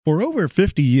For over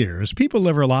 50 years, people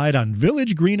have relied on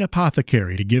Village Green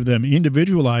Apothecary to give them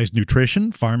individualized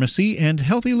nutrition, pharmacy, and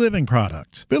healthy living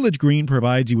products. Village Green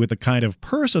provides you with the kind of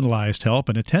personalized help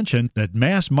and attention that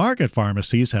mass market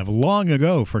pharmacies have long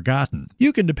ago forgotten.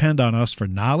 You can depend on us for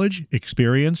knowledge,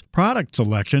 experience, product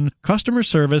selection, customer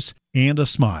service, and a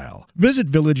smile. Visit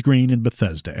Village Green in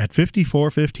Bethesda at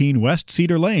 5415 West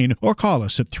Cedar Lane or call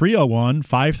us at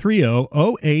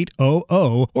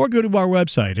 301-530-0800 or go to our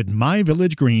website at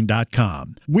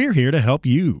myvillagegreen.com. We're here to help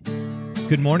you.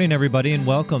 Good morning, everybody, and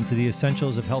welcome to the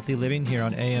Essentials of Healthy Living here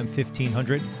on AM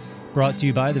 1500. Brought to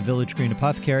you by the Village Green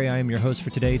Apothecary. I am your host for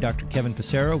today, Dr. Kevin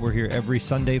Passero. We're here every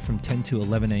Sunday from 10 to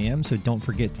 11 a.m., so don't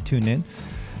forget to tune in.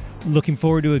 Looking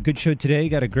forward to a good show today.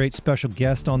 Got a great special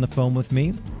guest on the phone with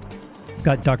me.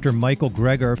 Got Dr. Michael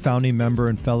Greger, founding member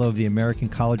and fellow of the American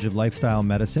College of Lifestyle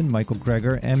Medicine. Michael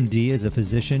Greger, MD, is a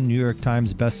physician, New York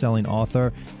Times bestselling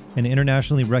author, and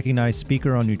internationally recognized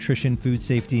speaker on nutrition, food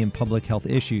safety, and public health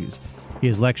issues. He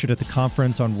has lectured at the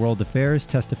Conference on World Affairs,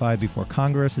 testified before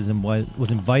Congress,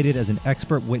 was invited as an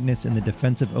expert witness in the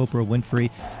defense of Oprah Winfrey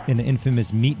in the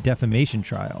infamous meat defamation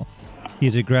trial. He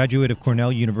is a graduate of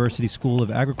Cornell University School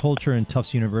of Agriculture and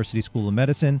Tufts University School of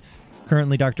Medicine.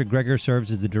 Currently, Dr. Greger serves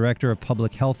as the Director of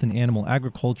Public Health and Animal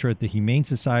Agriculture at the Humane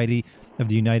Society of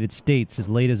the United States. His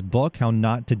latest book, How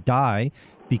Not to Die,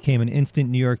 became an instant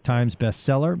New York Times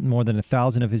bestseller. More than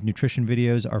 1,000 of his nutrition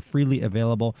videos are freely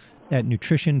available at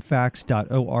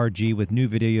nutritionfacts.org with new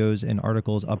videos and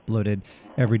articles uploaded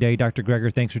every day. Dr.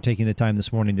 Greger, thanks for taking the time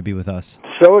this morning to be with us.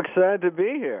 So excited to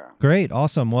be here. Great.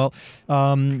 Awesome. Well,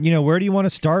 where do you want to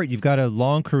start? You've got a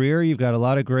long career. You've got a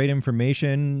lot of great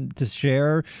information to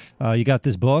share. You got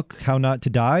this book, How Not to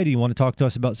Die. Do you want to talk to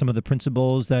us about some of the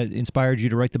principles that inspired you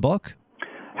to write the book?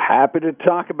 Happy to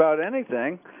talk about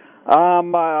anything.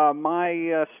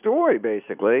 My story,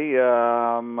 basically,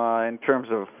 in terms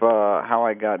of how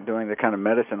I got doing the kind of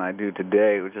medicine I do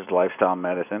today, which is lifestyle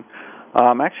medicine,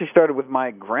 actually started with my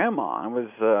grandma. I was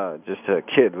just a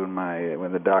kid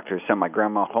when the doctor sent my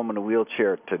grandma home in a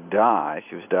wheelchair to die.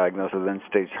 She was diagnosed with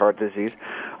end-stage heart disease.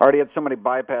 Already had so many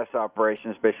bypass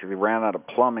operations, basically ran out of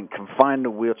plumbing, confined to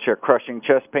a wheelchair, crushing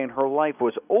chest pain. Her life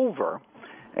was over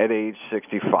at age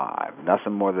 65.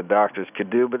 Nothing more the doctors could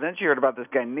do. But then she heard about this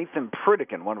guy, Nathan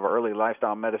Pritikin, one of our early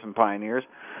lifestyle medicine pioneers.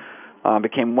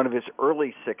 Became one of his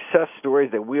early success stories.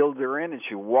 They wheeled her in, and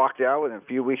she walked out. Within a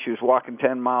few weeks, she was walking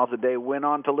 10 miles a day, went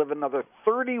on to live another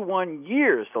 31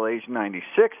 years till age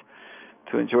 96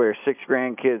 to enjoy her 6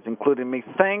 grandkids, including me,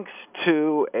 thanks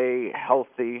to a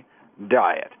healthy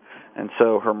diet. And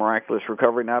so her miraculous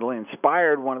recovery not only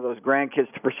inspired one of those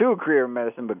grandkids to pursue a career in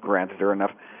medicine, but granted her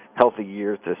enough healthy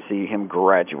years to see him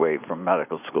graduate from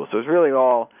medical school. So it was really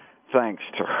all thanks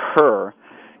to her.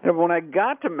 And when I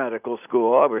got to medical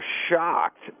school, I was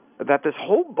shocked that this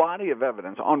whole body of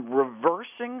evidence on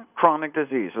reversing chronic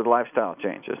disease with lifestyle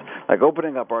changes, like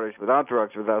opening up arteries without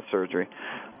drugs, without surgery,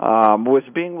 was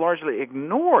being largely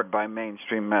ignored by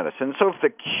mainstream medicine. So if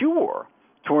the cure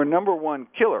to our number one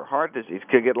killer, heart disease,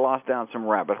 could get lost down some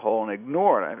rabbit hole and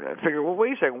ignored, I figured, well,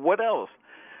 wait a second, what else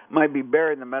might be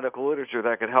buried in the medical literature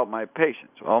that could help my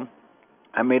patients? Well,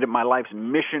 I made it my life's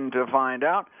mission to find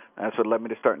out. That's what led me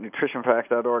to start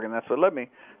nutritionfacts.org, and that's what led me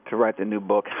to write the new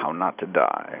book, How Not to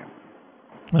Die.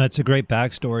 That's a great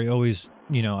backstory. Always,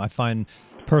 I find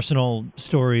personal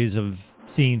stories of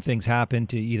seeing things happen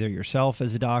to either yourself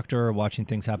as a doctor or watching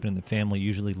things happen in the family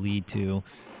usually lead to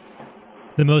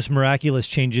the most miraculous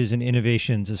changes and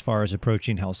innovations as far as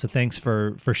approaching health. So thanks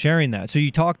for sharing that. So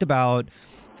you talked about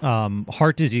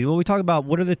heart disease. Well, we talk about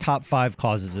what are the top 5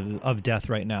 causes of death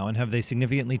right now, and have they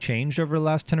significantly changed over the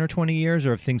last 10 or 20 years,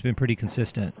 or have things been pretty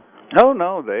consistent? Oh,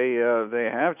 no, they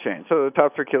have changed. So the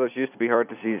top 3 killers used to be heart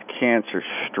disease, cancer,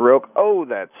 stroke. Oh,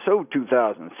 that's so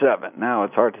 2007. Now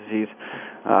it's heart disease,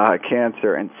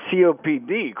 cancer, and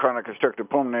COPD, chronic obstructive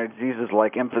pulmonary diseases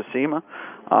like emphysema,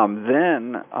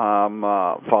 then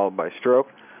followed by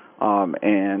stroke.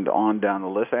 And on down the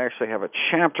list. I actually have a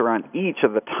chapter on each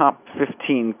of the top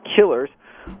 15 killers.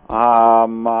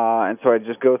 And so I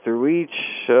just go through each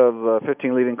of the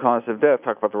 15 leading causes of death,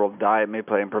 talk about the role diet may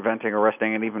play in preventing,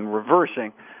 arresting, and even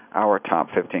reversing our top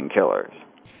 15 killers.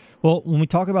 Well, when we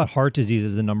talk about heart disease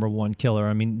as the number one killer,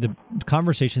 I mean, the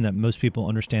conversation that most people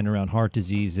understand around heart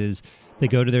disease is they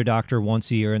go to their doctor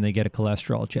once a year and they get a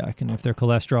cholesterol check. And if their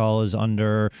cholesterol is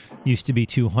used to be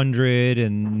 200,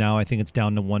 and now I think it's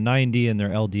down to 190, and their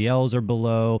LDLs are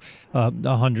below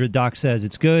 100, doc says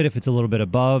it's good. If it's a little bit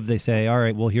above, they say, all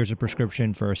right, well, here's a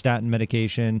prescription for a statin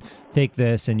medication. Take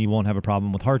this and you won't have a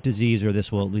problem with heart disease, or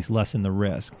this will at least lessen the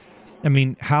risk. I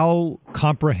mean, how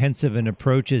comprehensive an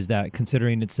approach is that,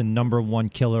 considering it's the number one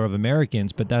killer of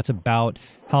Americans, but that's about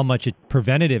how much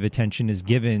preventative attention is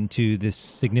given to this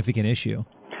significant issue?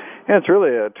 Yeah, it's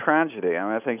really a tragedy. I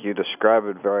mean, I think you describe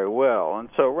it very well. And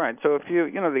so, right, so if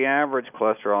the average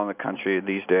cholesterol in the country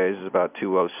these days is about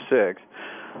 206.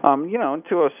 And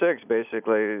 206,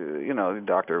 basically, the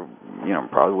doctor,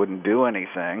 probably wouldn't do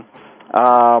anything.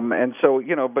 And so,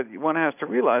 but one has to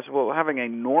realize, well, having a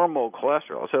normal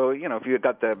cholesterol, so, if you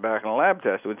got that back in a lab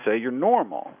test, it would say you're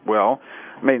normal. Well,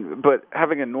 I mean, but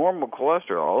having a normal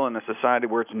cholesterol in a society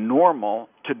where it's normal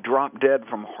to drop dead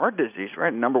from heart disease,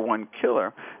 right, number one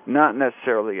killer, not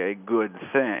necessarily a good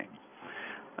thing.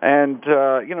 And,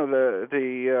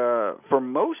 for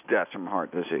most deaths from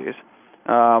heart disease,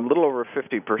 a little over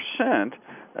 50%,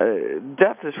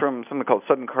 death is from something called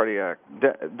sudden cardiac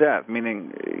death,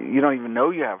 meaning you don't even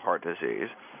know you have heart disease,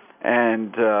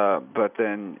 and but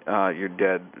then you're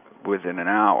dead within an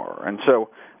hour. And so,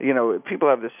 people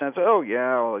have this sense,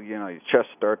 your chest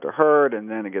starts to hurt, and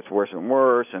then it gets worse and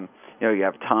worse, and you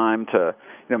have time to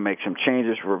make some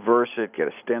changes, reverse it, get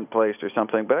a stent placed or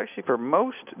something. But actually, for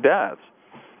most deaths,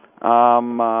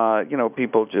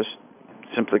 people just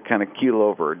simply kind of keel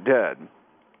over dead.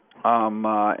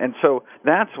 And so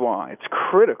that's why it's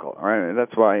critical, right?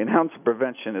 That's why an ounce of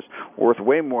prevention is worth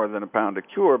way more than a pound of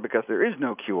cure, because there is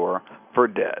no cure for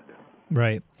dead.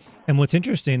 Right. And what's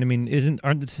interesting, I mean,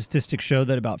 aren't the statistics show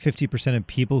that about 50% of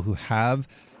people who have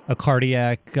a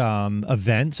cardiac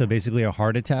event, so basically a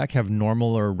heart attack, have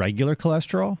normal or regular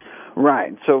cholesterol?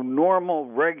 Right. So normal,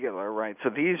 regular, right? So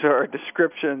these are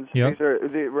descriptions. Yep.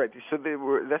 Right. So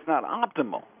that's not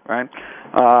optimal, right?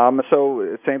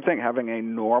 So same thing, having a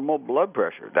normal blood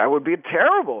pressure. That would be a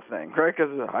terrible thing, right? Because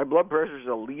high blood pressure is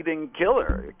a leading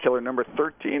killer number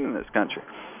 13 in this country.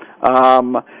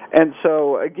 And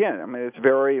so, again, I mean, it's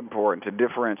very important to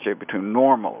differentiate between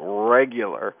normal,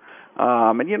 regular,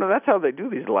 and that's how they do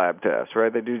these lab tests,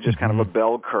 right? They do just kind of a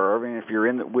bell curve, and if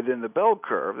you're within the bell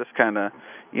curve, that's kind of,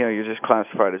 you're just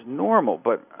classified as normal.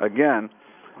 But again,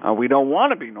 we don't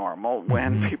want to be normal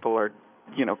when people are,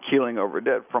 keeling over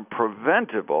dead from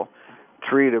preventable,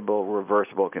 treatable,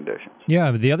 reversible conditions. Yeah,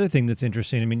 but the other thing that's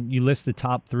interesting, I mean, you list the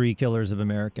top 3 killers of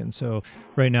Americans. So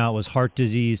right now it was heart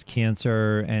disease,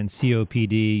 cancer, and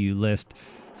COPD. You list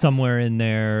somewhere in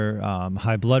there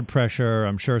high blood pressure.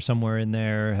 I'm sure somewhere in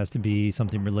there has to be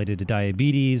something related to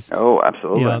diabetes. Oh,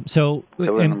 absolutely. Yeah. So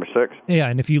number 6. Yeah,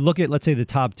 and if you look at, let's say, the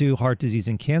top 2, heart disease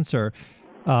and cancer,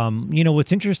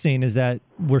 what's interesting is that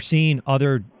we're seeing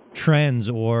other trends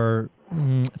or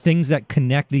things that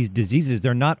connect these diseases.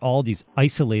 They're not all these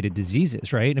isolated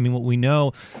diseases, right? I mean, what we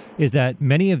know is that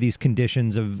many of these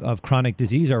conditions of chronic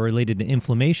disease are related to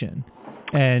inflammation.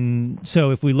 And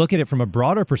so if we look at it from a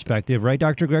broader perspective, right,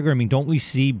 Dr. Greger, I mean, don't we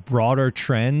see broader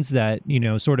trends that,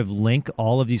 sort of link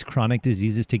all of these chronic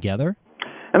diseases together?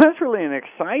 And that's really an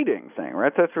exciting thing,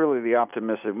 right? That's really the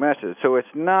optimistic message. So it's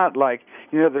not like,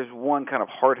 there's one kind of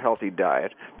heart-healthy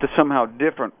diet that's somehow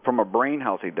different from a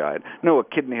brain-healthy diet. No, a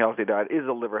kidney-healthy diet is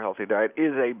a liver-healthy diet,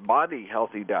 is a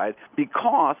body-healthy diet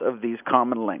because of these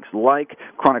common links, like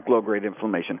chronic low-grade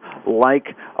inflammation,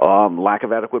 like lack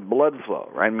of adequate blood flow,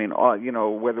 right? I mean,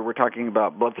 whether we're talking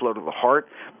about blood flow to the heart,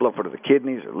 blood flow to the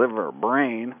kidneys or liver or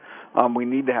brain, we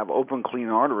need to have open, clean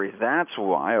arteries. That's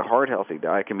why a heart-healthy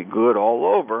diet can be good all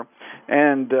over.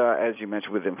 And as you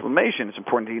mentioned with inflammation, it's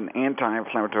important to eat an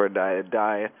anti-inflammatory diet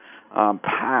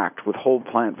packed with whole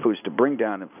plant foods to bring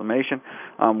down inflammation,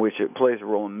 which it plays a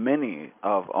role in many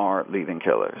of our leading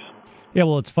killers. Yeah,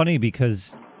 well, it's funny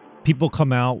because people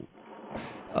come out,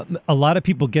 a lot of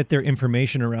people get their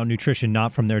information around nutrition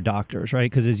not from their doctors,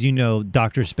 right? Because as you know,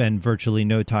 doctors spend virtually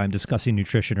no time discussing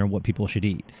nutrition or what people should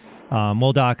eat.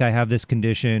 Well, doc, I have this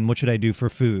condition. What should I do for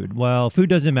food? Well, food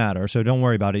doesn't matter, so don't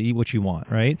worry about it. Eat what you want,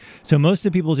 right? So most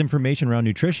of people's information around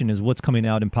nutrition is what's coming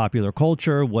out in popular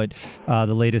culture, what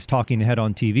the latest talking head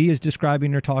on TV is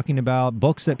describing or talking about,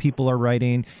 books that people are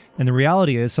writing. And the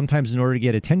reality is sometimes in order to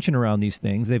get attention around these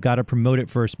things, they've got to promote it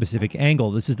for a specific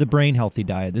angle. This is the brain healthy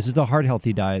diet. This is the heart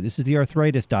healthy diet. This is the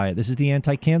arthritis diet. This is the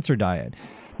anti-cancer diet.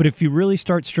 But if you really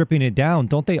start stripping it down,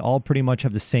 don't they all pretty much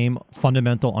have the same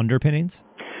fundamental underpinnings?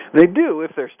 They do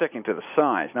if they're sticking to the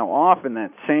science. Now, often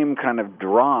that same kind of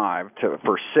drive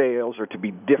for sales or to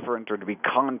be different or to be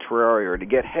contrary or to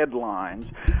get headlines,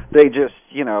 they just,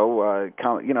 they say,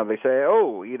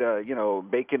 eat a,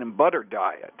 bacon and butter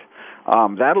diet.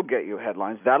 That'll get you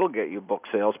headlines. That'll get you book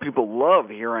sales. People love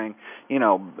hearing,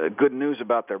 good news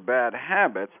about their bad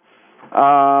habits.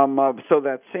 So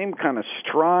that same kind of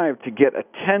strive to get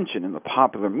attention in the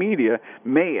popular media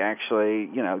may actually,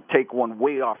 take one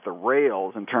way off the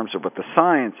rails in terms of what the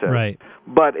science says. Right.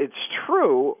 But it's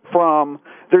true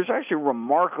there's actually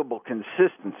remarkable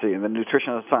consistency in the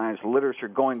nutritional science literature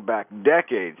going back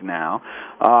decades now.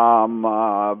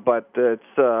 But it's,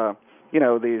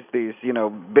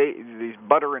 these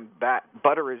butter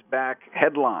is back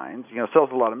headlines, sells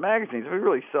a lot of magazines, but it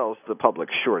really sells the public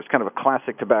short. It's kind of a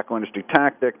classic tobacco industry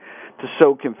tactic to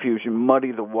sow confusion,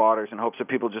 muddy the waters in hopes that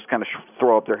people just kind of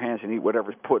throw up their hands and eat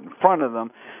whatever's put in front of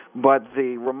them. But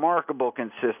the remarkable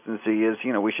consistency is,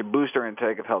 we should boost our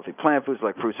intake of healthy plant foods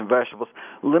like fruits and vegetables,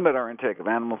 limit our intake of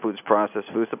animal foods,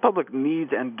 processed foods. The public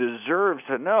needs and deserves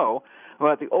to know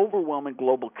about the overwhelming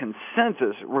global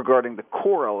consensus regarding the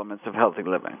core elements of healthy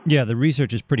living. Yeah, the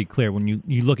research is pretty clear. When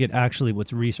you look at actually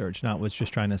what's researched, not what's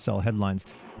just trying to sell headlines,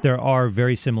 there are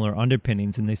very similar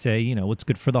underpinnings, and they say, what's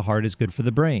good for the heart is good for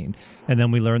the brain. And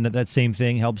then we learn that same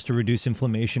thing helps to reduce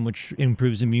inflammation, which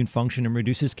improves immune function and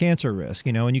reduces cancer risk.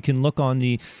 And you can look on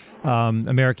the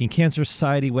American Cancer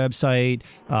Society website,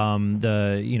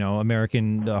 the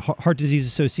American Heart Disease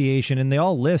Association, and they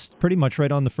all list pretty much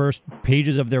right on the first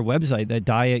pages of their website that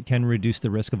diet can reduce the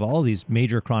risk of all these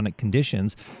major chronic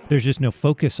conditions. There's just no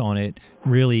focus on it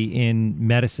really in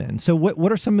medicine. So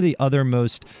what are some of the other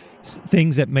most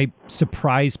things that may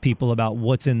surprise people about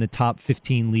what's in the top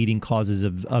 15 leading causes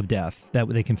of death that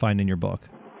they can find in your book?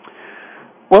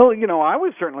 Well, I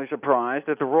was certainly surprised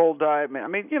at the role diet.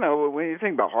 When you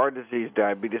think about heart disease,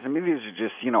 diabetes, these are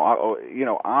just,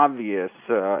 obvious,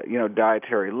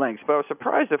 dietary links. But I was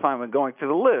surprised if I'm going through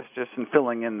the list, just in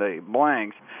filling in the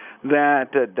blanks,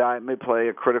 that diet may play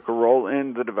a critical role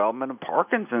in the development of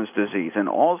Parkinson's disease and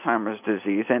Alzheimer's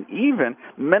disease and even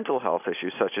mental health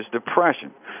issues such as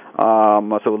depression.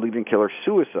 So a leading killer,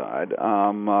 suicide,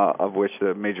 of which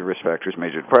the major risk factor is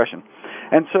major depression.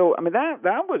 And so,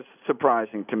 that was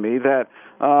surprising to me that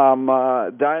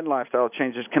diet and lifestyle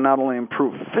changes can not only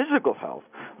improve physical health,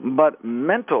 but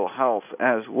mental health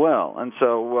as well. And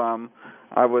so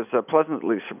I was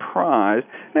pleasantly surprised,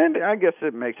 and I guess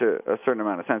it makes a certain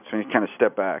amount of sense when you kind of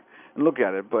step back and look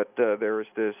at it. But there is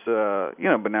this,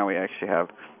 but now we actually have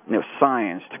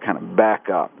science to kind of back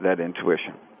up that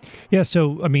intuition. Yeah,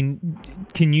 so,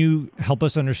 can you help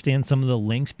us understand some of the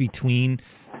links between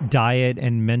diet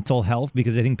and mental health?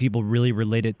 Because I think people really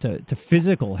relate it to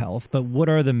physical health, but what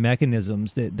are the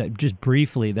mechanisms that just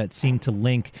briefly that seem to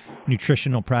link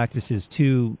nutritional practices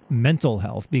to mental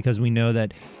health? Because we know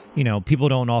that people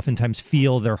don't oftentimes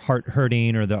feel their heart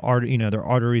hurting or their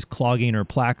arteries clogging or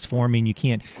plaques forming. You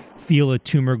can't feel a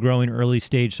tumor growing early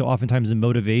stage. So oftentimes the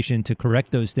motivation to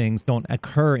correct those things don't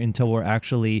occur until we're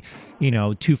actually,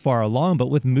 too far along. But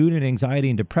with mood and anxiety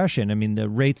and depression, the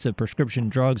rates of prescription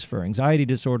drugs for anxiety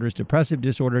disorders, depressive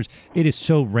disorders, it is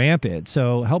so rampant.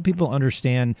 So help people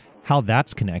understand how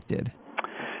that's connected.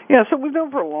 Yeah, so we've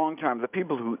known for a long time that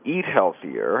people who eat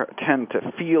healthier tend to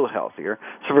feel healthier.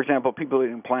 So, for example, people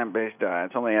eating plant-based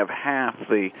diets only have half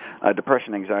the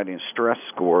depression, anxiety, and stress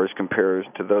scores compared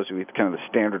to those who eat kind of the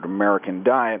standard American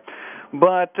diet.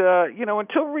 But,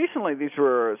 until recently, these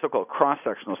were so-called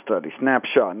cross-sectional studies,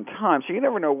 snapshot in time, so you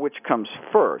never know which comes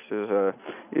first.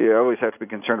 You always have to be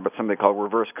concerned about something they call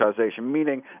reverse causation,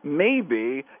 meaning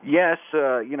maybe, yes,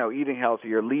 eating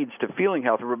healthier leads to feeling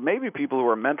healthier, but maybe people who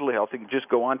are mentally healthy just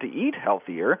go on to eat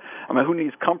healthier. Who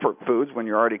needs comfort foods when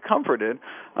you're already comforted?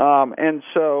 And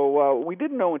so we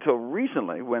didn't know until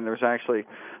recently when there's actually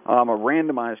a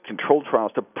randomized controlled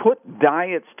trials to put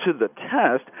diets to the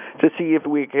test to see if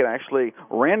we could actually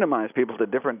randomize people to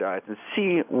different diets and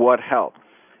see what helped.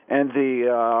 And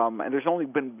and there's only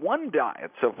been one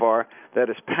diet so far that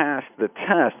has passed the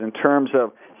test in terms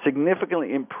of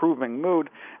significantly improving mood,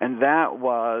 and that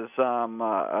was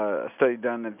a study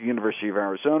done at the University of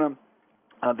Arizona.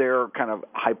 Their kind of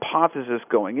hypothesis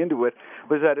going into it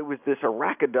was that it was this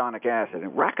arachidonic acid.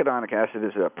 And arachidonic acid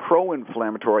is a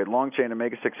pro-inflammatory long-chain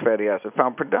omega-6 fatty acid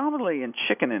found predominantly in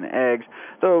chicken and eggs,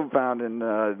 though found in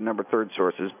number third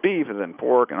sources, beef and then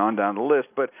pork and on down the list.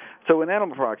 But so in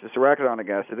animal products, this arachidonic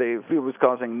acid, they feel was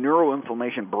causing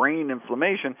neuroinflammation, brain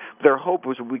inflammation. Their hope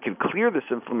was we could clear this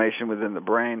inflammation within the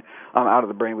brain, out of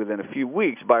the brain within a few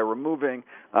weeks by removing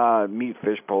meat,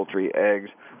 fish, poultry,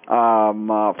 eggs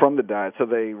from the diet. So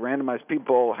they randomized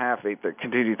people, half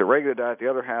continued to eat the regular diet, the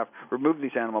other half removed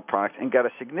these animal products, and got a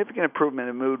significant improvement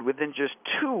in mood within just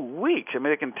 2 weeks.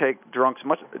 It can take drugs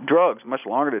much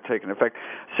longer to take an effect.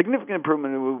 Significant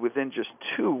improvement in mood within just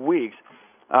 2 weeks.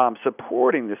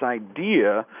 Supporting this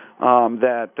idea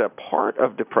that part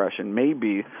of depression may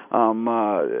be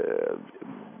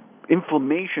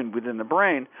inflammation within the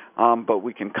brain, but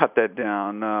we can cut that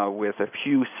down with a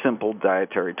few simple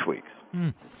dietary tweaks.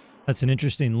 That's an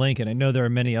interesting link, and I know there are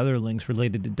many other links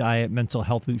related to diet, mental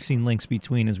health. We've seen links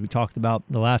between, as we talked about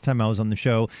the last time I was on the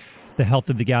show, the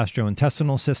health of the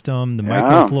gastrointestinal system, the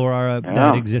microflora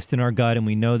that exists in our gut, and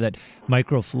we know that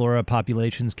microflora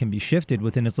populations can be shifted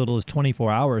within as little as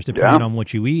 24 hours depending on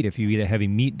what you eat. If you eat a heavy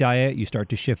meat diet, you start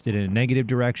to shift it in a negative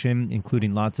direction,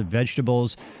 including lots of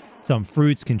vegetables. Some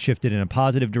fruits can shift it in a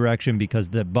positive direction because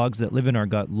the bugs that live in our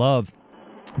gut love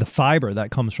the fiber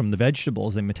that comes from the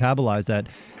vegetables. They metabolize that,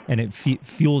 and it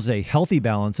fuels a healthy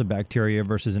balance of bacteria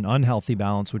versus an unhealthy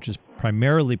balance, which is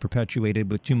primarily perpetuated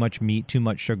with too much meat, too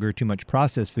much sugar, too much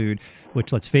processed food,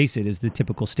 which, let's face it, is the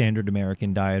typical standard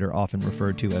American diet, or often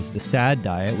referred to as the SAD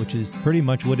diet, which is pretty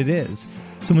much what it is.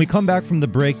 So when we come back from the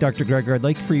break, Dr. Greger, I'd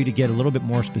like for you to get a little bit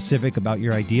more specific about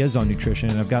your ideas on nutrition,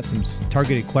 and I've got some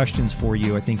targeted questions for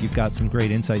you. I think you've got some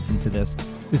great insights into this.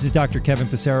 This is Dr. Kevin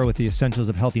Passero with the Essentials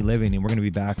of Healthy Living, and we're going to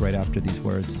be back right after these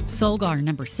words. Solgar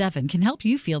number 7 can help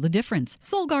you feel the difference.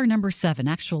 Solgar number 7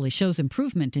 actually shows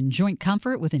improvement in joint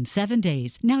comfort within 7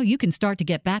 days. Now you can start to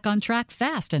get back on track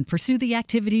fast and pursue the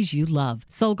activities you love.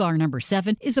 Solgar number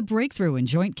 7 is a breakthrough in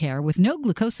joint care with no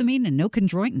glucosamine and no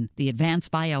chondroitin. The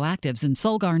advanced bioactives in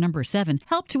Solgar number 7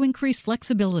 help to increase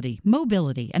flexibility,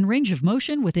 mobility, and range of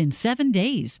motion within 7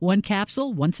 days. One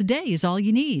capsule once a day is all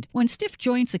you need. When stiff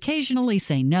joints occasionally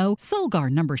say no, Solgar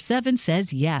number 7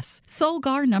 says yes.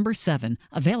 Solgar number 7,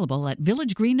 available at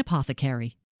Village Green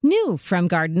Apothecary. New from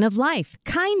Garden of Life,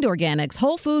 Kind Organics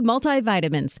Whole Food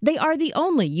Multivitamins. They are the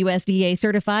only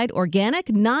USDA-certified,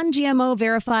 organic, non-GMO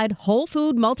verified whole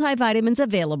food multivitamins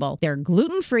available. They're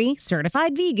gluten-free,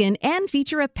 certified vegan, and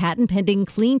feature a patent-pending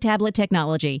clean tablet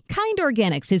technology. Kind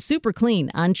Organics is super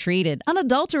clean, untreated,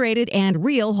 unadulterated, and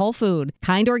real whole food.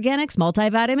 Kind Organics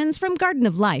multivitamins from Garden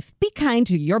of Life. Be kind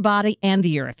to your body and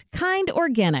the earth. Kind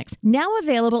Organics, now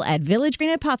available at Village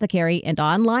Green Apothecary and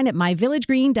online at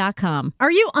myvillagegreen.com.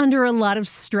 Are you under a lot of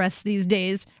stress these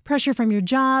days? Pressure from your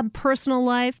job, personal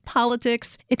life,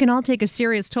 politics. It can all take a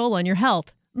serious toll on your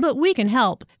health. But we can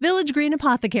help. Village Green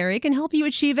Apothecary can help you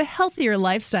achieve a healthier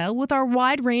lifestyle with our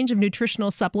wide range of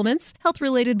nutritional supplements,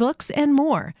 health-related books, and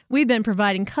more. We've been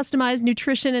providing customized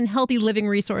nutrition and healthy living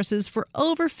resources for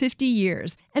over 50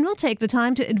 years, and we'll take the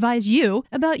time to advise you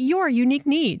about your unique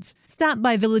needs. Stop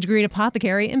by Village Green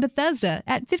Apothecary in Bethesda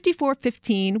at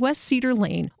 5415 West Cedar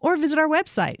Lane, or visit our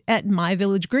website at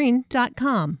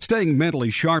myvillagegreen.com. Staying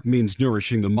mentally sharp means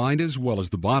nourishing the mind as well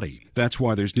as the body. That's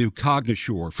why there's new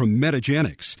Cognisure from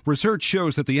Metagenics. Research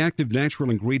shows that the active natural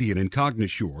ingredient in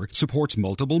Cognisure supports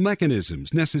multiple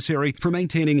mechanisms necessary for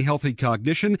maintaining healthy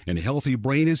cognition and healthy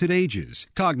brain as it ages.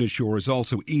 Cognisure is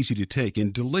also easy to take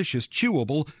in delicious,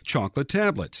 chewable chocolate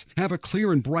tablets. Have a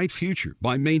clear and bright future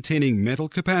by maintaining mental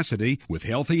capacity with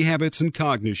healthy habits and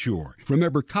Cognisure.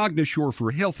 Remember Cognisure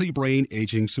for healthy brain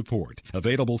aging support.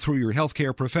 Available through your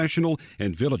healthcare professional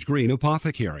and Village Green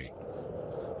Apothecary.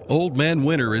 Old Man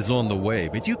Winter is on the way,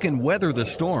 but you can weather the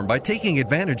storm by taking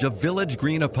advantage of Village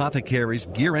Green Apothecary's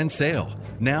year-end sale.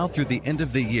 Now through the end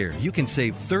of the year, you can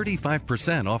save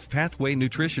 35% off Pathway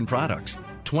Nutrition products,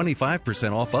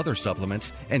 25% off other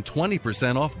supplements, and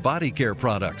 20% off body care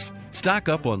products. Stock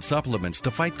up on supplements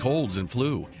to fight colds and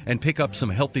flu, and pick up some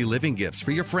healthy living gifts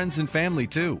for your friends and family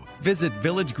too. Visit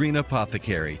Village Green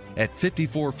Apothecary at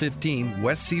 5415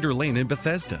 West Cedar Lane in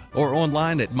Bethesda, or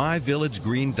online at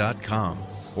myvillagegreen.com.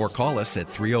 Or call us at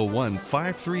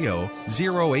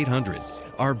 301-530-0800.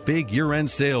 Our big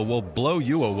year-end sale will blow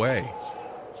you away.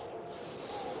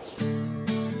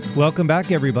 Welcome back,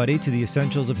 everybody, to the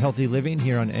Essentials of Healthy Living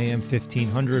here on AM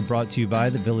 1500, brought to you by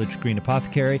the Village Green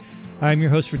Apothecary. I'm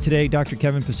your host for today, Dr.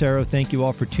 Kevin Passero. Thank you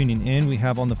all for tuning in. We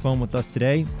have on the phone with us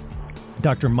today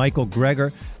Dr. Michael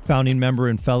Greger, founding member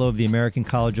and fellow of the American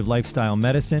College of Lifestyle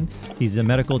Medicine. He's a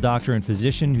medical doctor and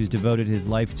physician who's devoted his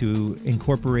life to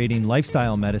incorporating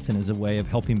lifestyle medicine as a way of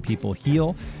helping people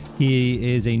heal.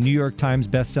 He is a New York Times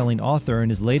best-selling author, and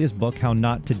his latest book, How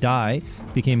Not to Die,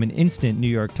 became an instant New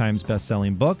York Times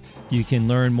best-selling book. You can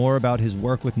learn more about his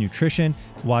work with nutrition,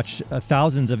 watch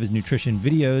thousands of his nutrition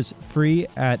videos free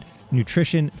at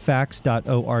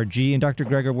nutritionfacts.org. And Dr.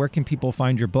 Greger, where can people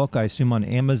find your book? I assume on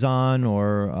Amazon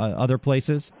or other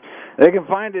places? They can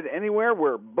find it anywhere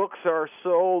where books are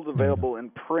sold, available in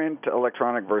print,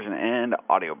 electronic version, and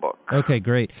audiobook. Okay,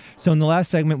 great. So in the last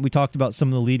segment, we talked about some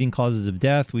of the leading causes of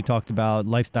death. We talked about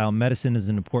lifestyle medicine as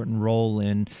an important role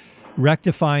in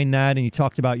rectifying that, and you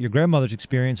talked about your grandmother's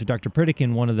experience with Dr.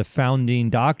 Pritikin, one of the founding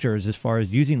doctors as far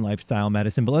as using lifestyle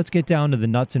medicine. But let's get down to the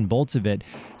nuts and bolts of it.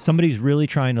 Somebody's really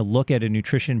trying to look at a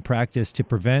nutrition practice to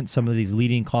prevent some of these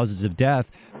leading causes of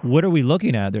death. What are we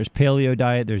looking at? There's paleo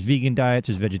diet, there's vegan diets,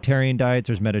 there's vegetarian diets,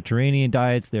 there's Mediterranean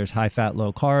diets, there's high fat,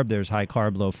 low carb, there's high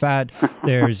carb, low fat.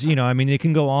 There's, it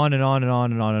can go on and on and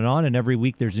on and on and on. And every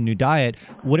week there's a new diet.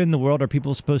 What in the world are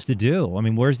people supposed to do? I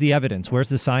mean, where's the evidence? Where's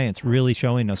the science really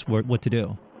showing us what to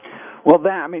do? Well,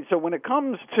 so when it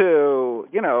comes to,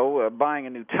 buying a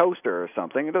new toaster or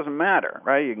something, it doesn't matter,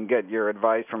 right? You can get your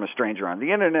advice from a stranger on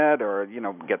the internet, or,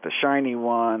 get the shiny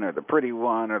one or the pretty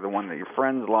one or the one that your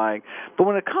friends like. But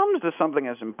when it comes to something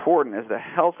as important as the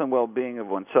health and well-being of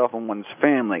oneself and one's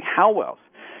family, how else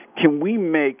can we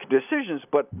make decisions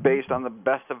but based on the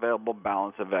best available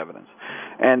balance of evidence?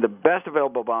 And the best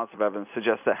available balance of evidence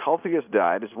suggests the healthiest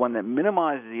diet is one that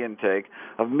minimizes the intake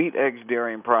of meat, eggs,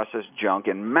 dairy, and processed junk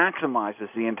and maximizes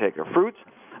the intake of fruits,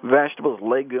 vegetables,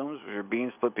 legumes, which are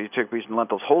beans, split peas, chickpeas, and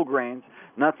lentils, whole grains,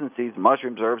 nuts and seeds,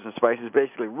 mushrooms, herbs, and spices,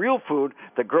 basically real food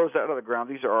that grows out of the ground.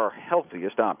 These are our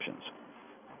healthiest options.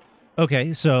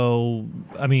 Okay, so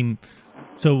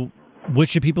what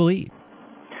should people eat?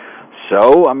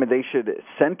 So, they should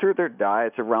center their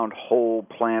diets around whole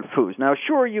plant foods. Now,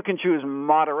 sure, you can choose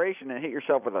moderation and hit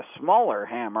yourself with a smaller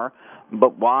hammer,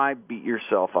 but why beat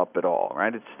yourself up at all,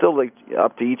 right? It's still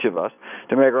up to each of us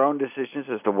to make our own decisions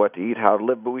as to what to eat, how to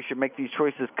live, but we should make these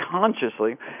choices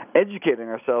consciously, educating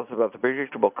ourselves about the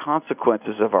predictable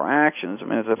consequences of our actions.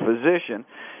 As a physician,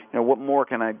 what more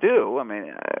can I do?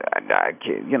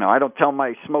 I don't tell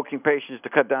my smoking patients to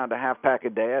cut down to half pack a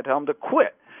day. I tell them to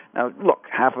quit. Now, look,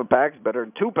 half a pack is better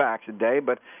than 2 packs a day,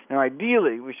 but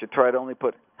ideally we should try to only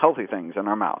put healthy things in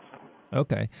our mouth.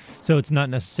 Okay. So it's not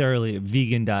necessarily a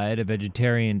vegan diet, a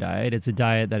vegetarian diet. It's a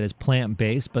diet that is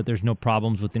plant-based, but there's no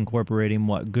problems with incorporating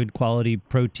good quality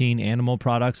protein animal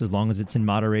products as long as it's in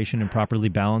moderation and properly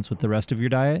balanced with the rest of your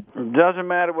diet? It doesn't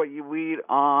matter what you eat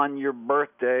on your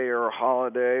birthday or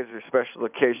holidays or special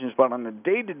occasions, but on a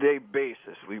day-to-day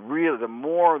basis, the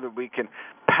more that we can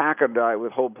pack our diet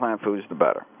with whole plant foods, the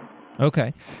better.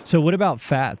 Okay. So what about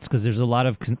fats? Because there's a lot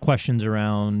of questions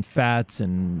around fats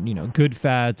and, good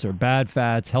fats or bad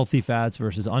fats, healthy fats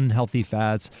versus unhealthy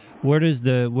fats. Where does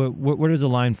the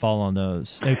line fall on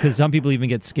those? Because some people even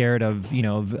get scared of,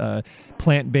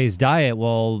 plant-based diet.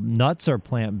 Well, nuts are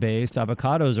plant-based,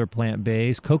 avocados are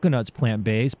plant-based, coconuts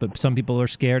plant-based, but some people are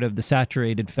scared of the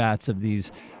saturated fats of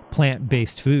these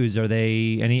plant-based foods. Are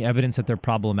they any evidence that they're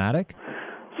problematic?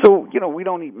 So, we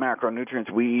don't eat macronutrients,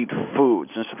 we eat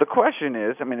foods. And so the question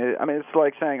is, it's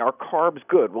like saying, are carbs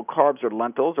good? Well, carbs are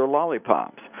lentils or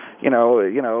lollipops.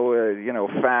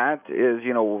 Fat is,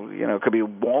 could be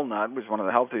walnut, which is one of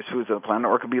the healthiest foods on the planet,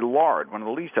 or it could be lard, one of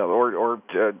the least healthy, or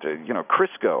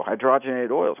Crisco,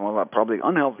 hydrogenated oils, one of the probably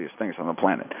unhealthiest things on the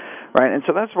planet, right? And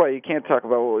so that's why you can't talk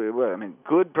about,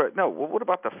 what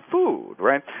about the food,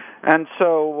 right? And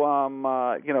so,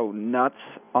 nuts,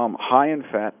 high in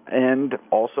fat, and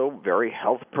also very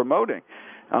health-promoting.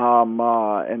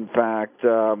 In fact,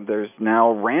 there's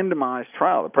now a randomized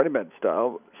trial, the Predimed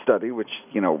study, which,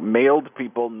 mailed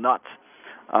people nuts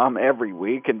every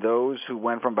week, and those who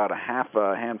went from about a half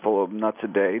a handful of nuts a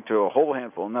day to a whole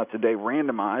handful of nuts a day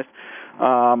randomized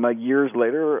years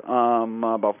later,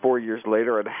 about 4 years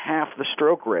later, at half the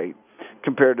stroke rate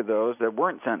compared to those that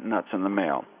weren't sent nuts in the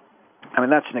mail.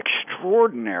 That's an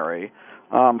extraordinary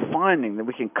finding that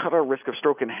we can cut our risk of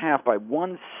stroke in half by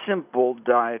one simple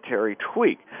dietary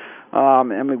tweak.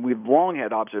 We've long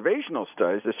had observational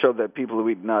studies that show that people who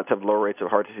eat nuts have low rates of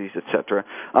heart disease, etc.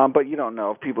 But you don't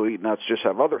know if people who eat nuts just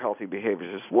have other healthy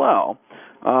behaviors as well.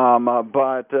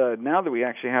 But now that we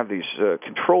actually have these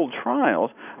controlled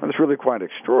trials, it's really quite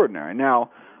extraordinary. Now,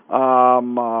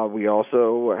 we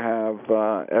also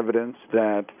have evidence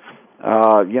that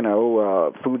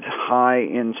foods high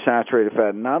in saturated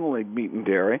fat, not only meat and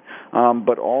dairy,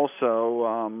 but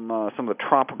also some of the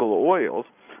tropical oils.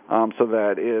 So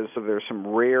there's some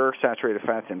rare saturated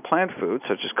fats in plant foods,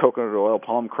 such as coconut oil,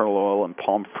 palm kernel oil, and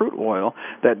palm fruit oil,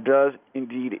 that does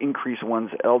indeed increase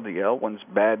one's LDL, one's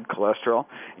bad cholesterol,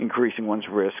 increasing one's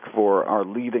risk for our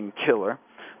leading killer.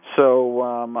 So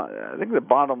I think the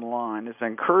bottom line is to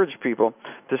encourage people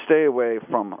to stay away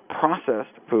from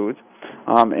processed foods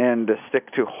and to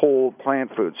stick to whole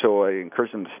plant foods. So I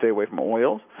encourage them to stay away from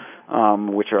oils,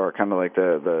 which are kind of like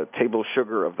the table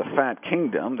sugar of the fat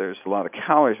kingdom. There's a lot of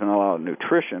calories and a lot of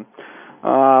nutrition.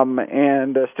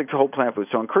 And stick to whole plant foods.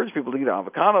 So I encourage people to eat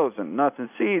avocados and nuts and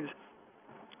seeds,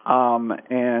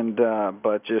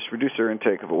 But just reduce their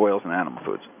intake of oils and animal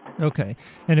foods. Okay.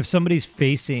 And if somebody's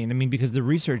facing, because the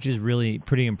research is really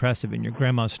pretty impressive, and your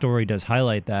grandma's story does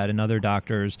highlight that, and other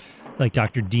doctors like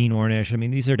Dr. Dean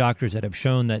Ornish, these are doctors that have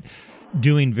shown that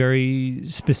doing very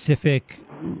specific,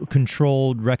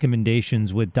 controlled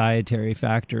recommendations with dietary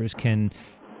factors can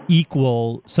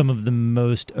equal some of the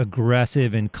most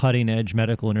aggressive and cutting-edge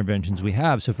medical interventions we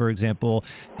have. So, for example,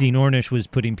 Dean Ornish was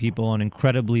putting people on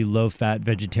incredibly low-fat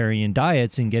vegetarian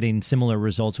diets and getting similar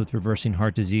results with reversing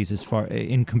heart disease as far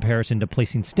in comparison to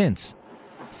placing stents.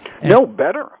 No,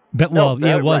 better.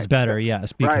 It was better,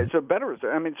 yes. Right, so better.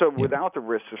 Without the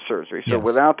risk of surgery. So Yes.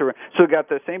 So it got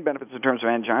the same benefits in terms of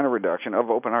angina reduction of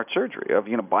open heart surgery, of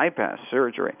bypass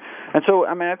surgery. And so,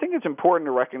 I think it's important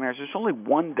to recognize there's only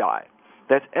one diet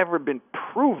that's ever been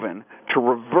proven to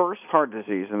reverse heart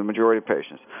disease in the majority of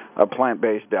patients, a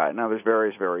plant-based diet. Now, there's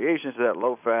various variations of that,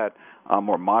 low-fat,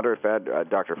 more moderate fat.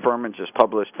 Dr. Furman just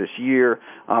published this year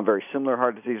very similar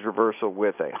heart disease reversal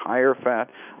with a higher fat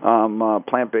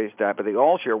plant-based diet, but they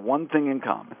all share one thing in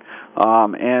common.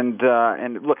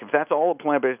 And look, if that's all a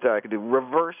plant-based diet could do,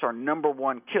 reverse our number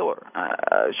one killer.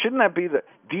 Shouldn't that be the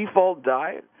default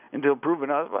diet until proven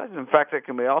otherwise? In fact, that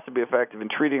can also be effective in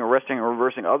treating, arresting, or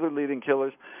reversing other leading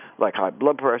killers like high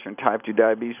blood pressure and type 2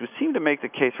 diabetes, which seem to make the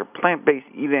case for plant-based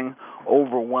eating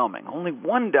overwhelming. Only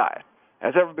one diet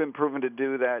has ever been proven to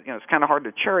do that. It's kind of hard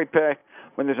to cherry pick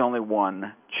when there's only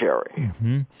one cherry.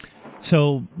 Mm-hmm.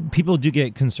 So people do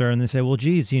get concerned. They say, well,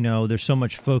 geez, there's so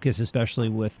much focus, especially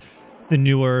with the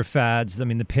newer fads. The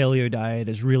paleo diet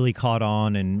has really caught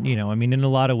on, and in a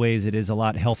lot of ways it is a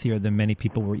lot healthier than many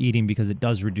people were eating because it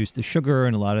does reduce the sugar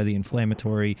and a lot of the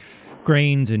inflammatory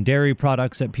grains and dairy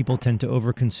products that people tend to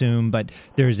overconsume. But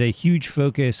there's a huge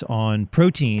focus on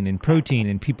protein,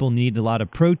 and people need a lot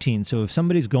of protein. So if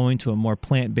somebody's going to a more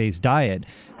plant-based diet,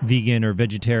 vegan or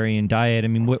vegetarian diet,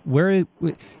 where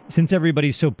since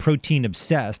everybody's so protein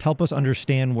obsessed, help us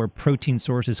understand where protein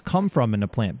sources come from in a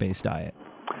plant-based diet.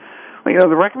 Well,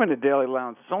 the recommended daily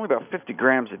allowance is only about 50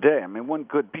 grams a day. One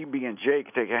good PB&J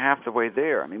could take you half the way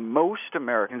there. Most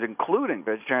Americans, including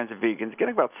vegetarians and vegans, get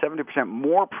about 70%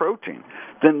 more protein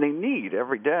than they need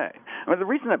every day. The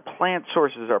reason that plant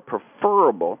sources are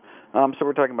preferable, so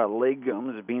we're talking about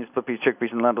legumes, beans, split peas,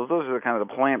 chickpeas, and lentils. Those are the kind of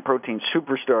the plant protein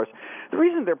superstars. The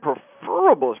reason they're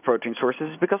preferable as protein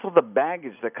sources is because of the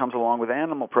baggage that comes along with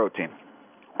animal protein.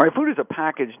 Right, food is a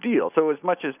package deal. So as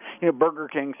much as Burger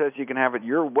King says you can have it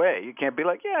your way, you can't be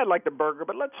like, I'd like the burger,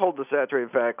 but let's hold the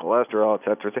saturated fat, cholesterol, et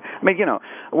cetera, et cetera.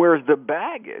 Whereas the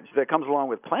baggage that comes along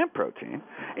with plant protein,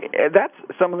 that's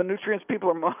some of the nutrients people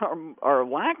are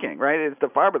lacking. Right, it's the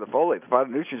fiber, the folate, the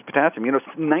phytonutrients, potassium.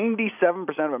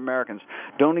 97% of Americans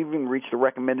don't even reach the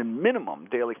recommended minimum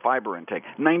daily fiber intake.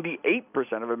 98%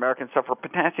 of Americans suffer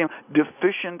potassium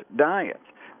deficient diets.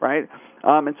 Right?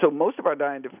 And so most of our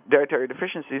dietary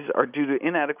deficiencies are due to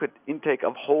inadequate intake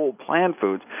of whole plant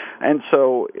foods. And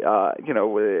so,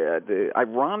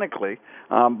 ironically,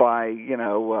 by,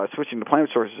 switching to plant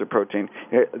sources of protein,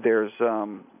 there's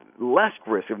less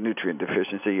risk of nutrient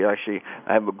deficiency. You actually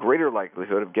have a greater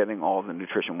likelihood of getting all the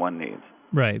nutrition one needs.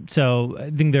 Right. So I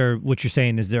think what you're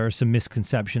saying is there are some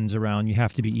misconceptions around you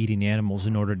have to be eating animals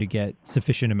in order to get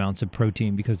sufficient amounts of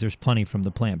protein because there's plenty from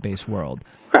the plant-based world.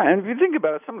 Right. And if you think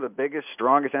about it, some of the biggest,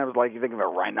 strongest animals, like you think of a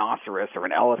rhinoceros or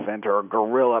an elephant or a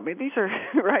gorilla, these are,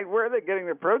 right, where are they getting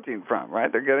their protein from, right?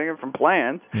 They're getting it from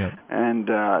plants, and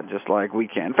just like we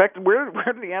can. In fact, where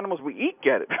do the animals we eat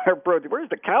get their protein? Where does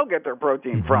the cow get their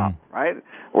protein from, right?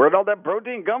 Where did all that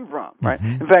protein come from, right?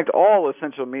 In fact, all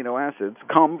essential amino acids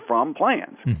come from plants.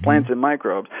 Plants and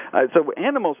microbes. So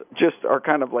animals just are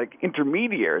kind of like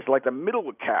intermediaries, like the middle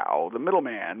cow, the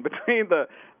middleman between the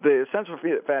essential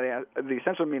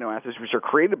amino acids, which are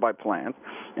created by plants,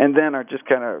 and then are just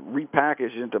kind of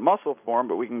repackaged into muscle form,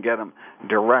 but we can get them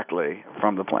directly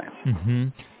from the plants. Mm-hmm.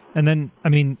 And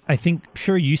then, I think,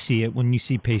 sure you see it when you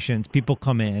see patients. People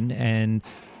come in and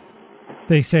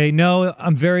they say, no,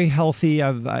 I'm very healthy.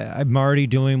 I'm already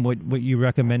doing what you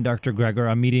recommend, Dr. Greger.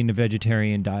 I'm eating a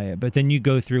vegetarian diet. But then you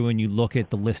go through and you look at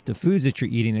the list of foods that you're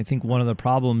eating. I think one of the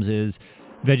problems is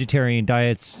vegetarian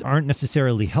diets aren't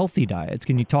necessarily healthy diets.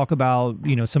 Can you talk about,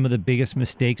 some of the biggest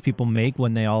mistakes people make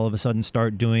when they all of a sudden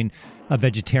start doing a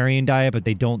vegetarian diet, but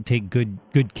they don't take good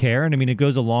care? And it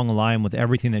goes along the line with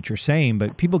everything that you're saying,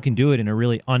 but people can do it in a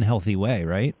really unhealthy way,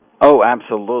 right? Oh,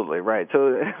 absolutely, right.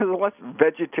 So less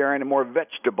vegetarian and more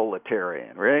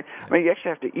vegetabilitarian, right? You actually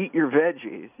have to eat your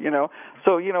veggies,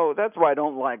 So, that's why I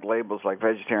don't like labels like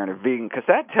vegetarian or vegan, because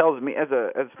that tells me, as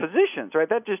physicians, right,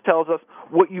 that just tells us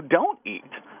what you don't eat.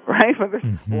 right? But there's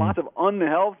lots of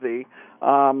unhealthy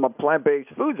plant-based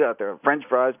foods out there. French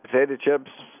fries, potato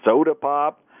chips, soda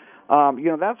pop.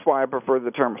 That's why I prefer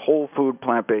the term whole food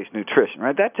plant-based nutrition,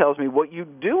 right? That tells me what you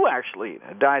do actually eat,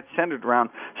 a diet centered around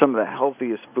some of the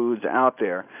healthiest foods out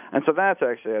there. And so that's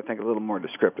actually, I think, a little more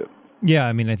descriptive. Yeah,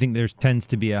 I mean, I think there tends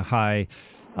to be a high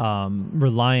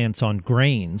reliance on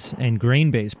grains and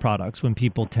grain-based products when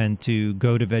people tend to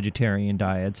go to vegetarian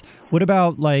diets. What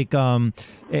about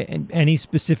any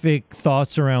specific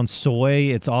thoughts around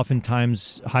soy? It's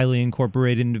oftentimes highly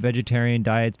incorporated into vegetarian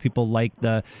diets. People like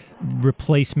the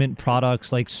replacement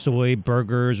products like soy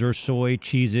burgers or soy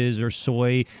cheeses or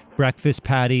soy breakfast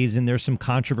patties, and there's some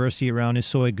controversy around, is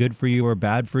soy good for you or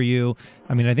bad for you?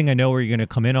 I mean, I think I know where you're going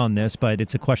to come in on this, but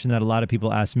it's a question that a lot of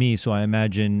people ask me, so I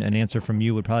imagine an answer from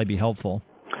you would probably be helpful.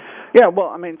 Yeah, well,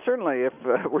 I mean, certainly if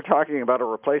we're talking about a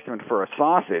replacement for a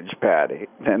sausage patty,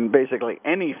 then basically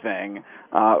anything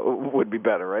would be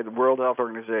better, right? The World Health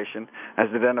Organization has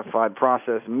identified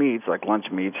processed meats like lunch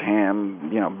meats,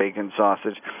 ham, bacon,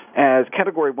 sausage, as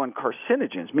Category 1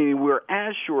 carcinogens, meaning we're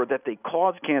as sure that they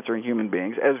cause cancer in human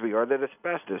beings as we are that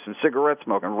asbestos and cigarette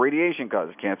smoke and radiation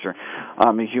causes cancer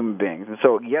in human beings. And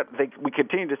so yet we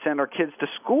continue to send our kids to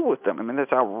school with them. I mean,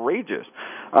 that's outrageous.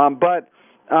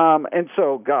 And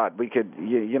so, God, we could,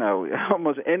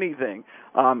 almost anything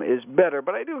is better.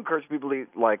 But I do encourage people to eat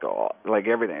like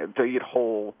everything, to eat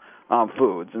whole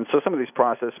foods. And so some of these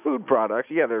processed food products,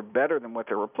 they're better than what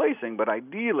they're replacing. But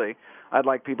ideally, I'd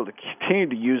like people to continue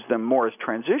to use them more as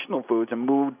transitional foods and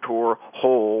move toward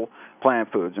whole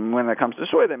plant foods. And when it comes to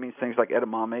soy, that means things like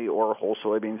edamame or whole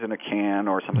soybeans in a can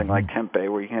or something like tempeh,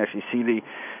 where you can actually see the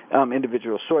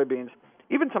individual soybeans.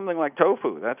 Even something like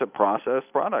tofu, that's a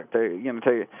processed product. You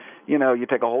take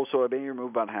a whole soybean, you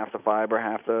remove about half the fiber,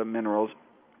 half the minerals.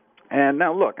 And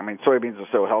now, look, I mean, soybeans are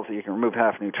so healthy, you can remove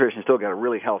half the nutrition, still get a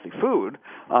really healthy food.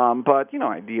 But,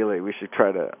 ideally, we should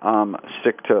try to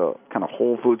stick to kind of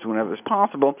whole foods whenever it's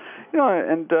possible. I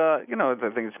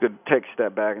think it's good to take a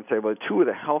step back and say, well, two of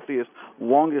the healthiest,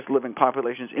 longest-living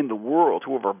populations in the world,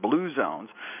 two of our blue zones,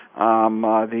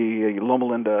 the Loma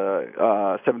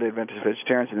Linda Seventh-day Adventist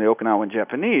vegetarians and the Okinawan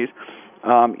Japanese,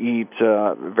 eat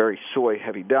very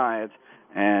soy-heavy diets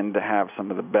and have some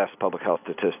of the best public health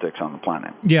statistics on the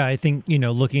planet. Yeah, I think,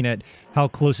 looking at how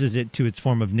close is it to its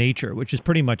form of nature, which is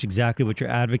pretty much exactly what you're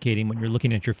advocating when you're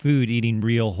looking at your food, eating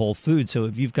real whole food. So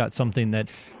if you've got something that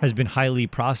has been highly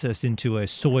processed into a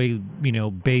soy,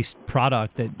 based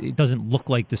product that it doesn't look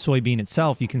like the soybean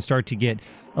itself, you can start to get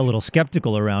a little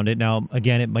skeptical around it. Now,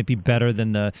 again, it might be better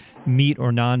than the meat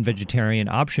or non-vegetarian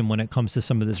option when it comes to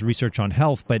some of this research on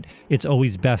health, but it's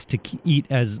always best to eat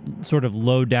as sort of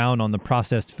low down on the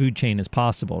processed food chain as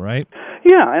possible, right?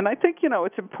 Yeah, and I think,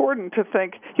 it's important to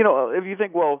think, if you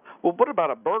think, well, what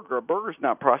about a burger? A burger's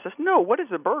not processed. No, what is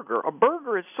a burger? A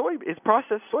burger is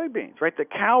processed soybeans, right? The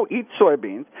cow eats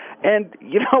soybeans and,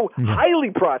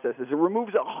 highly processes. It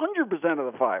removes 100%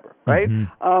 of the fiber, right?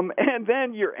 And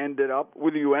then you end up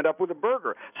with a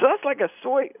burger. So that's like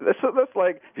that's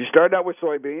like you started out with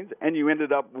soybeans and you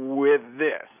ended up with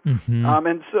this.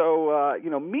 And so,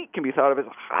 meat can be thought of as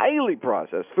highly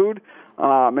processed food.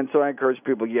 And so I encourage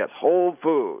people, yes, whole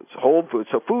foods.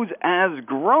 So foods as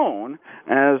grown,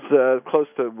 as close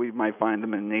to we might find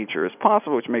them in nature as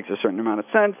possible, which makes a certain amount of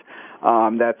sense.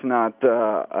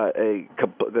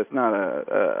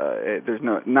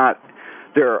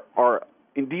 There are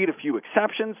indeed a few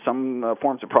exceptions. Some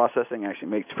forms of processing actually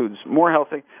makes foods more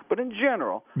healthy, but in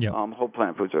general, whole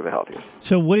plant foods are the healthiest.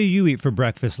 So what do you eat for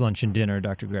breakfast, lunch, and dinner,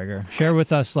 Dr. Greger? Share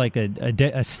with us like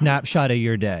a snapshot of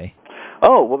your day.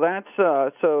 Oh, well, that's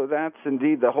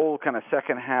indeed the whole kind of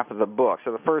second half of the book.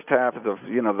 So the first half is the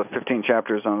 15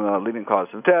 chapters on the leading cause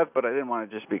of death, but I didn't want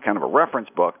to just be kind of a reference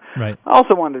book. Right. I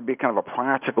also wanted to be kind of a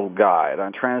practical guide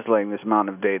on translating this amount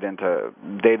of data into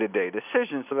day-to-day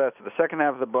decisions. So that's the second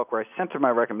half of the book where I center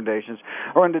my recommendations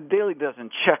around a daily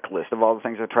dozen checklist of all the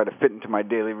things I try to fit into my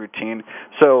daily routine.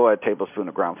 So a tablespoon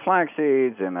of ground flax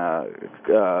seeds and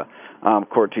a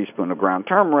quart teaspoon of ground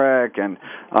turmeric, and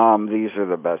these are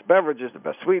the best beverages, the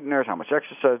best sweeteners, how much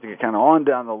exercise to get kind of on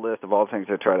down the list of all the things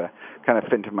I try to kind of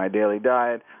fit into my daily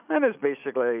diet. And it's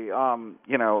basically,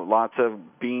 lots of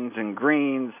beans and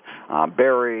greens,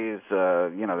 berries,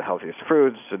 the healthiest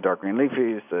fruits, the dark green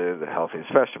leafies, the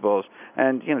healthiest vegetables,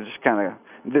 and, just kind of,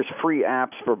 there's free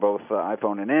apps for both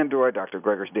iPhone and Android, Dr.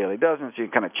 Greger's Daily Dozen, so you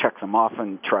can kind of check them off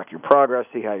and track your progress,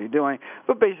 see how you're doing.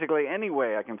 But basically, any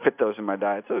way I can fit those in my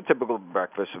diet. So a typical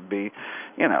breakfast would be,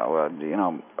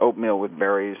 oatmeal with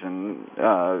berries and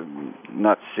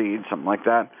nuts, seeds, something like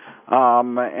that.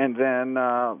 And then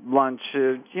lunch,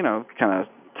 kind of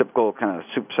typical kind of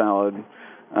soup salad,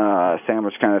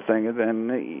 sandwich kind of thing. And then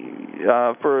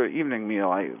for an evening meal,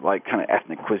 I like kind of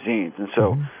ethnic cuisines. And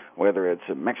so whether it's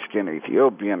a Mexican or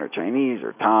Ethiopian or Chinese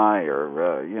or Thai or,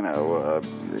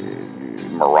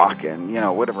 Moroccan,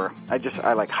 whatever. I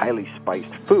like highly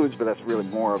spiced foods, but that's really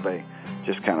more of a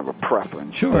just kind of a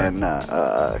preference than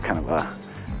kind of a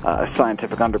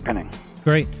scientific underpinning.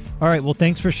 Great. All right. Well,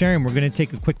 thanks for sharing. We're going to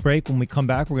take a quick break. When we come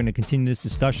back, we're going to continue this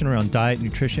discussion around diet,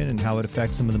 nutrition, and how it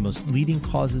affects some of the most leading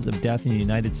causes of death in the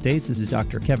United States. This is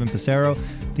Dr. Kevin Passero,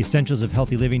 The Essentials of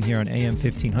Healthy Living here on AM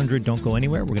 1500. Don't go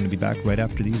anywhere. We're going to be back right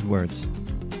after these words.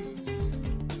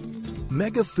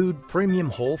 Mega Food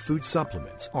Premium Whole Food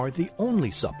Supplements are the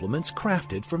only supplements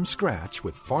crafted from scratch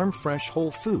with farm-fresh whole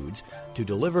foods to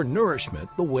deliver nourishment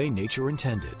the way nature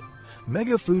intended.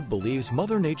 Mega Food believes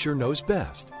Mother Nature knows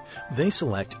best. They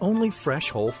select only fresh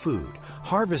whole food,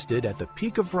 harvested at the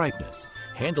peak of ripeness,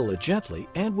 handle it gently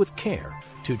and with care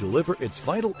to deliver its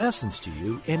vital essence to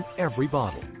you in every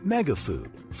bottle. Mega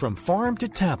Food, from farm to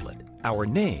tablet. Our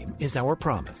name is our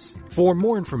promise. For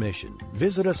more information,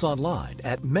 visit us online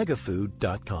at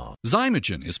megafood.com.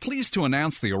 Zymogen is pleased to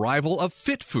announce the arrival of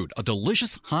Fit Food, a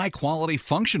delicious, high-quality,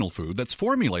 functional food that's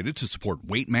formulated to support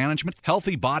weight management,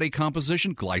 healthy body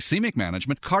composition, glycemic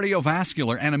management,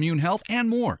 cardiovascular and immune health, and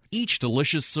more. Each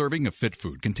delicious serving of Fit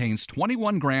Food contains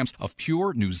 21 grams of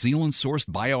pure New Zealand-sourced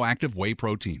bioactive whey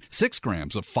protein, 6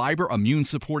 grams of fiber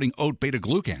immune-supporting oat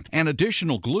beta-glucan, and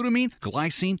additional glutamine,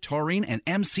 glycine, taurine, and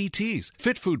MCT.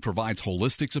 Fit Food provides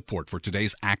holistic support for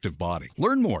today's active body.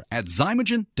 Learn more at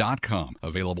Zymogen.com.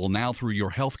 Available now through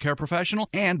your healthcare professional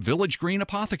and Village Green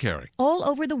Apothecary. All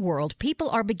over the world, people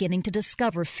are beginning to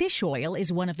discover fish oil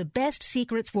is one of the best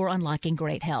secrets for unlocking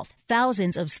great health.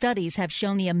 Thousands of studies have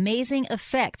shown the amazing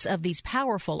effects of these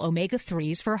powerful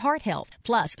omega-3s for heart health.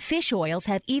 Plus, fish oils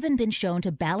have even been shown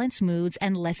to balance moods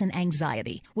and lessen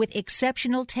anxiety. With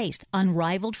exceptional taste,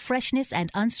 unrivaled freshness, and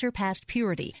unsurpassed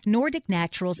purity, Nordic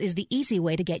Naturals is the easy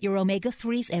way to get your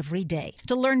omega-3s every day.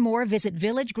 To learn more, visit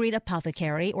Village Green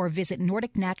Apothecary or visit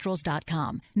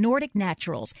NordicNaturals.com. Nordic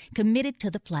Naturals, committed to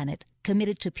the planet,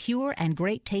 committed to pure and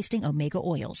great-tasting omega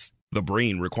oils. The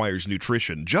brain requires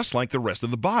nutrition just like the rest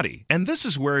of the body, and this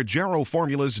is where Jarrow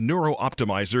Formula's Neuro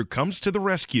Optimizer comes to the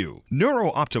rescue. Neuro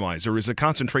Optimizer is a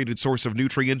concentrated source of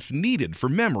nutrients needed for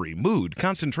memory, mood,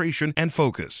 concentration, and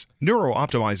focus. Neuro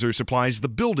Optimizer supplies the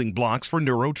building blocks for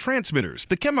neurotransmitters,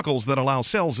 the chemicals that allow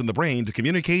cells in the brain to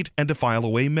communicate and to file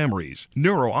away memories.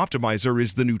 Neuro Optimizer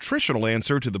is the nutritional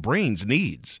answer to the brain's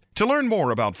needs. To learn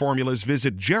more about formulas,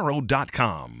 visit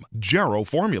Jarrow.com. Jarrow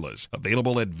Formulas,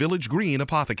 available at Village Green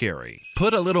Apothecary.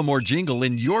 Put a little more jingle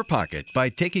in your pocket by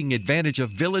taking advantage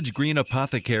of Village Green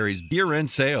Apothecary's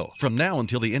year-end sale. From now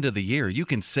until the end of the year, you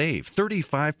can save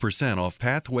 35% off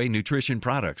Pathway Nutrition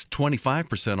products,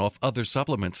 25% off other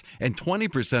supplements, and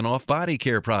 20% off body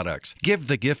care products. Give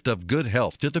the gift of good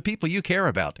health to the people you care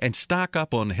about and stock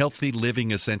up on healthy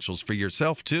living essentials for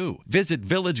yourself, too. Visit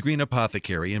Village Green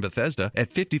Apothecary in Bethesda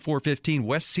at 5415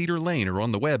 West Cedar Lane or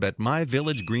on the web at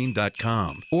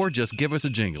myvillagegreen.com. Or just give us a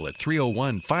jingle at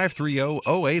 301-530-0800.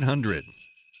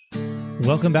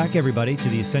 Welcome back, everybody, to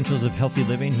the Essentials of Healthy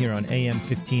Living here on AM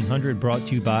 1500, brought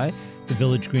to you by the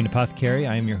Village Green Apothecary.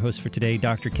 I am your host for today,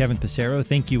 Dr. Kevin Passero.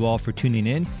 Thank you all for tuning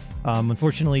in.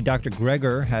 Unfortunately, Dr.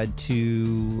 Greger had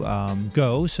to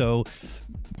go, so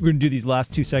we're going to do these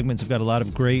last two segments. We've got a lot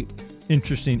of great,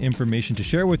 interesting information to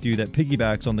share with you that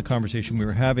piggybacks on the conversation we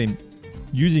were having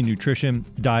using nutrition,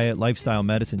 diet, lifestyle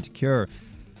medicine to cure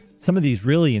some of these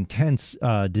really intense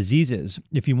diseases.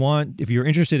 If you're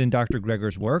interested in Dr.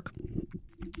 Greger's work,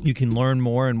 you can learn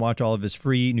more and watch all of his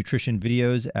free nutrition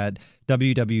videos at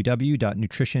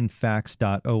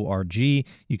www.nutritionfacts.org. You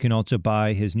can also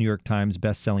buy his New York Times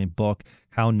best-selling book,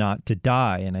 How Not to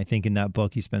Die. And I think in that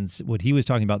book, he spends what he was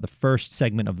talking about, the first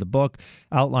segment of the book,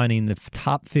 outlining the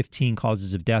top 15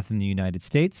 causes of death in the United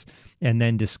States, and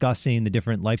then discussing the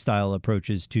different lifestyle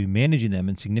approaches to managing them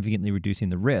and significantly reducing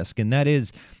the risk. And that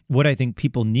is what I think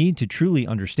people need to truly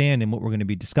understand and what we're going to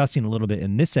be discussing a little bit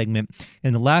in this segment.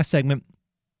 In the last segment,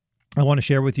 I want to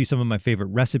share with you some of my favorite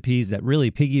recipes that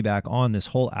really piggyback on this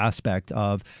whole aspect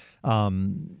of,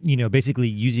 basically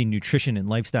using nutrition and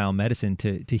lifestyle medicine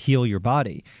to heal your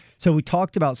body. So we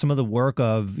talked about some of the work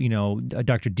of,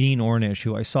 Dr. Dean Ornish,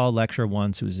 who I saw lecture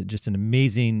once, who was just an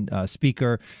amazing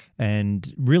speaker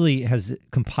and really has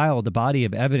compiled a body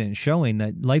of evidence showing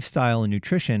that lifestyle and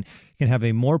nutrition can have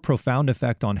a more profound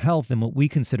effect on health than what we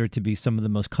consider to be some of the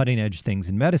most cutting edge things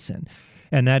in medicine.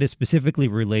 And that is specifically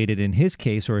related in his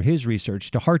case or his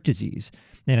research to heart disease.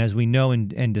 And as we know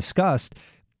and discussed,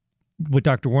 what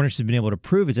Dr. Warnish has been able to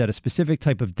prove is that a specific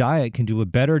type of diet can do a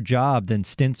better job than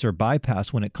stents or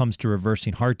bypass when it comes to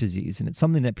reversing heart disease. And it's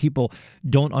something that people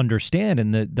don't understand.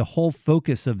 And the whole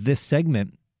focus of this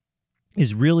segment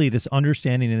is really this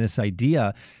understanding and this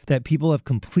idea that people have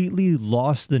completely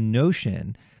lost the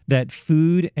notion that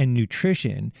food and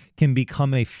nutrition can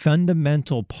become a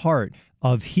fundamental part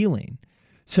of healing.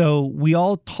 So we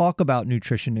all talk about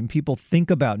nutrition and people think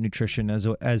about nutrition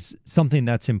as something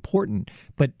that's important.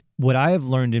 But what I have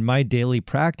learned in my daily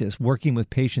practice, working with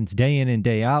patients day in and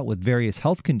day out with various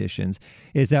health conditions,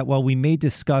 is that while we may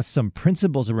discuss some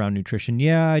principles around nutrition,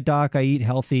 doc, I eat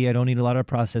healthy. I don't eat a lot of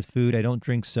processed food. I don't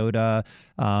drink soda.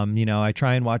 I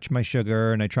try and watch my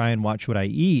sugar and I try and watch what I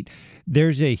eat.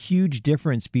 There's a huge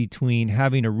difference between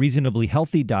having a reasonably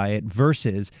healthy diet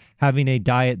versus having a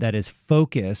diet that is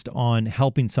focused on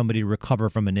helping somebody recover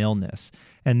from an illness.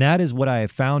 And that is what I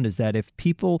have found, is that if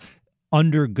people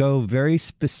undergo very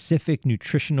specific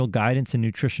nutritional guidance and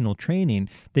nutritional training,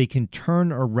 they can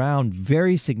turn around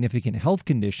very significant health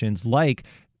conditions like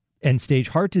end-stage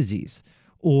heart disease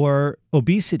or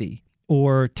obesity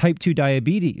or type 2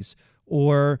 diabetes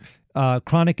or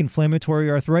chronic inflammatory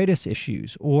arthritis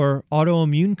issues or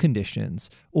autoimmune conditions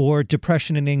or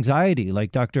depression and anxiety,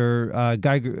 like Dr.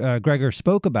 Greger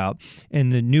spoke about,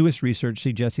 and the newest research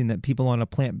suggesting that people on a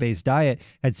plant-based diet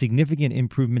had significant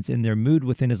improvements in their mood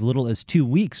within as little as 2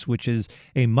 weeks, which is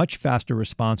a much faster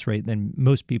response rate than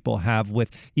most people have with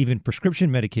even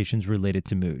prescription medications related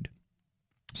to mood.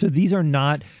 So these are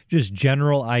not just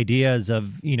general ideas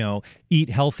of, eat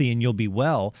healthy and you'll be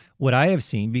well. What I have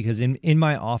seen, because in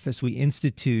my office, we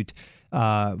institute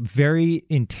very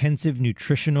intensive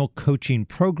nutritional coaching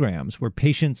programs where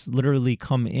patients literally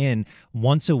come in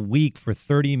once a week for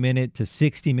 30-minute to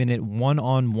 60-minute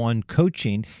one-on-one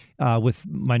coaching with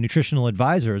my nutritional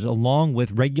advisors, along with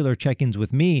regular check-ins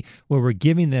with me, where we're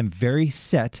giving them very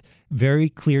set, very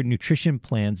clear nutrition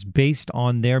plans based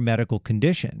on their medical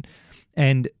condition.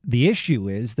 And the issue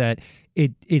is that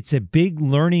it's a big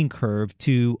learning curve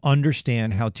to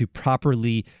understand how to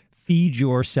properly feed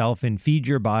yourself and feed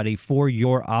your body for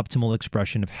your optimal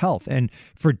expression of health. And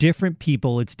for different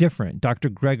people, it's different. Dr.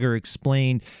 Greger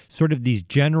explained sort of these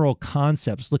general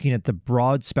concepts, looking at the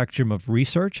broad spectrum of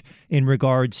research in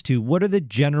regards to what are the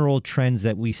general trends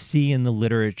that we see in the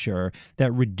literature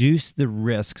that reduce the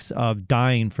risks of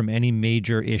dying from any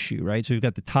major issue, right? So we've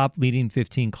got the top leading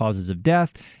 15 causes of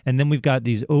death, and then we've got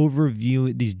these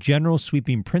overview, these general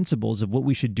sweeping principles of what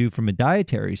we should do from a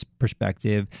dietary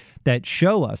perspective that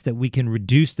show us that we can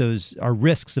reduce our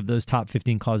risks of those top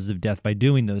 15 causes of death by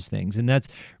doing those things. And that's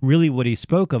really what he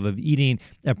spoke of eating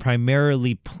a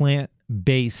primarily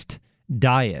plant-based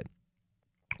diet.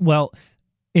 Well,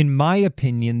 in my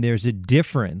opinion, there's a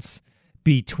difference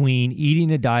between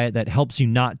eating a diet that helps you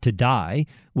not to die,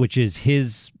 which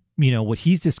is what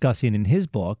he's discussing in his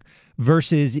book,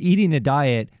 versus eating a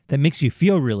diet that makes you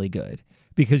feel really good.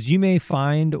 Because you may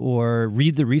find or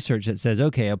read the research that says,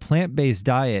 okay, a plant-based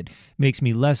diet makes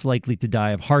me less likely to die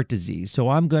of heart disease. So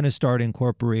I'm going to start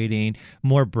incorporating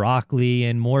more broccoli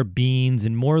and more beans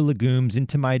and more legumes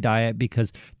into my diet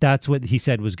because that's what he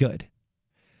said was good.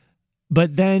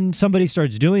 But then somebody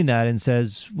starts doing that and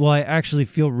says, well, I actually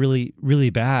feel really, really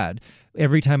bad.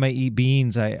 Every time I eat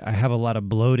beans, I have a lot of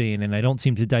bloating and I don't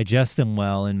seem to digest them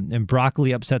well. And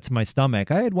broccoli upsets my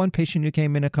stomach. I had one patient who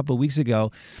came in a couple of weeks ago.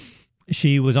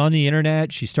 She was on the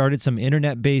internet. She started some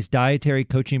internet-based dietary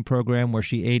coaching program where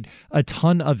she ate a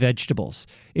ton of vegetables.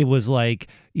 It was like,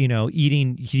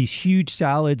 eating these huge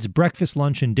salads, breakfast,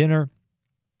 lunch, and dinner.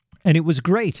 And it was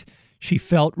great. She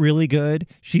felt really good.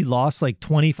 She lost like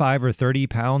 25 or 30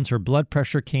 pounds. Her blood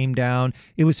pressure came down.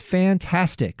 It was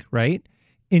fantastic, right?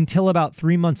 Until about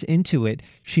 3 months into it,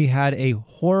 she had a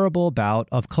horrible bout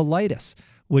of colitis,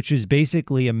 which is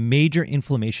basically a major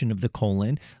inflammation of the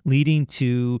colon, leading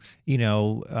to,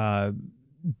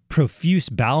 profuse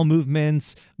bowel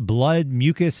movements, blood,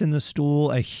 mucus in the stool,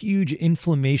 a huge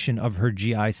inflammation of her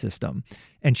GI system.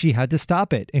 And she had to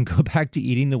stop it and go back to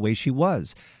eating the way she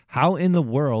was. How in the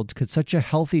world could such a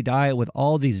healthy diet with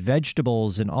all these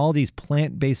vegetables and all these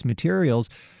plant-based materials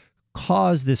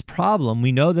cause this problem?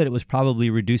 We know that it was probably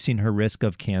reducing her risk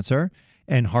of cancer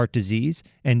and heart disease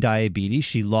and diabetes.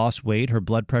 She lost weight. Her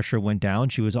blood pressure went down.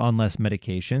 She was on less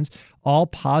medications. All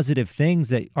positive things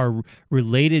that are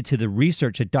related to the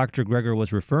research that Dr. Greger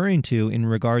was referring to in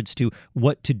regards to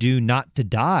what to do not to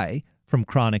die from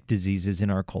chronic diseases in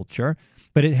our culture.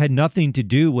 But it had nothing to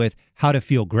do with how to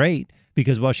feel great,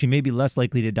 because while she may be less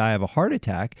likely to die of a heart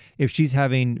attack, if she's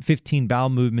having 15 bowel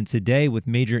movements a day with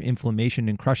major inflammation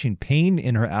and crushing pain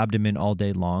in her abdomen all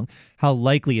day long, how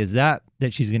likely is that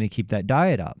she's going to keep that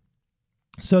diet up?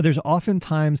 So there's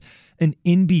oftentimes an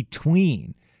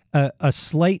in-between, a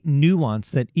slight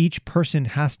nuance that each person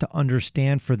has to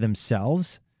understand for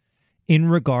themselves in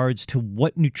regards to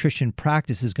what nutrition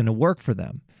practice is going to work for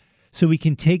them. So we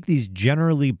can take these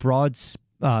generally broad,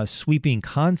 sweeping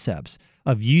concepts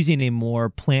of using a more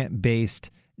plant-based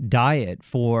diet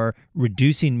for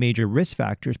reducing major risk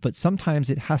factors, but sometimes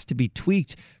it has to be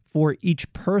tweaked for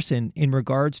each person in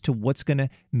regards to what's going to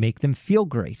make them feel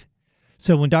great.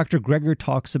 So when Dr. Greger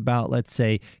talks about, let's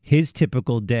say, his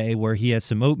typical day where he has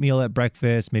some oatmeal at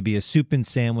breakfast, maybe a soup and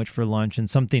sandwich for lunch, and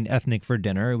something ethnic for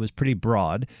dinner, it was pretty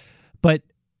broad. But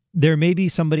there may be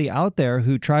somebody out there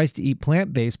who tries to eat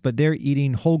plant-based, but they're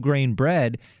eating whole grain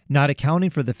bread, not accounting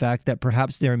for the fact that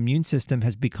perhaps their immune system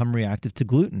has become reactive to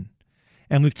gluten.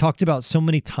 And we've talked about so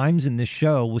many times in this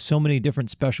show with so many different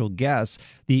special guests,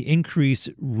 the increased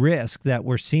risk that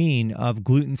we're seeing of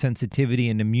gluten sensitivity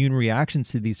and immune reactions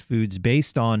to these foods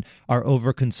based on our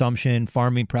overconsumption,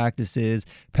 farming practices,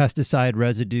 pesticide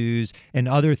residues, and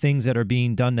other things that are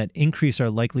being done that increase our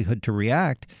likelihood to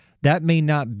react. That may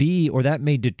not be, or that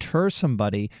may deter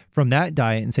somebody from that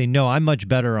diet and say, no, I'm much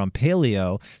better on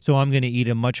paleo, so I'm going to eat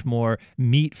a much more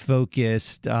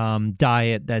meat-focused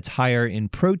diet that's higher in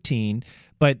protein.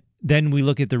 But then we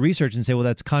look at the research and say, well,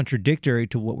 that's contradictory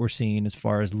to what we're seeing as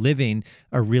far as living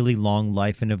a really long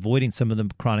life and avoiding some of the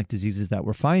chronic diseases that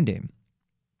we're finding.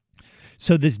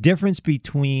 So this difference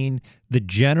between the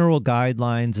general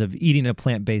guidelines of eating a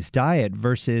plant-based diet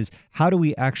versus how do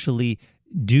we actually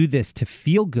do this to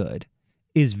feel good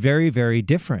is very, very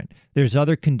different. There's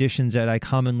other conditions that I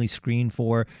commonly screen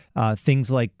for, things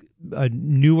like a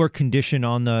newer condition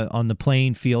on the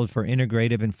playing field for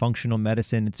integrative and functional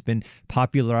medicine. It's been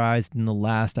popularized in the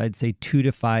last, I'd say, 2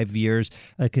 to 5 years,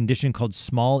 a condition called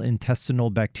small intestinal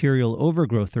bacterial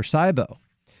overgrowth, or SIBO,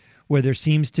 where there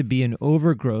seems to be an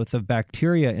overgrowth of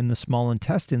bacteria in the small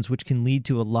intestines, which can lead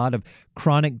to a lot of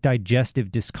chronic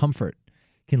digestive discomfort.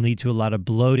 Can lead to a lot of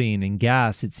bloating and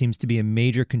gas. It seems to be a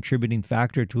major contributing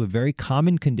factor to a very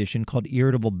common condition called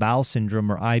irritable bowel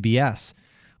syndrome, or IBS,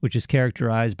 which is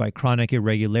characterized by chronic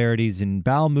irregularities in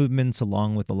bowel movements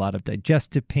along with a lot of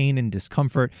digestive pain and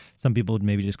discomfort. Some people would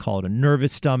maybe just call it a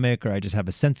nervous stomach, or I just have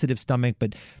a sensitive stomach,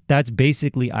 but that's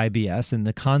basically IBS. And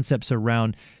the concepts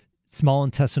around small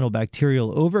intestinal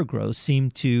bacterial overgrowth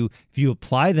seem to, if you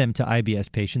apply them to IBS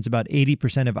patients, about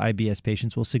 80% of IBS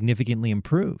patients will significantly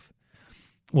improve.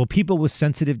 Well, people with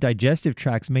sensitive digestive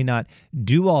tracts may not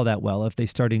do all that well if they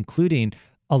start including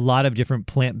a lot of different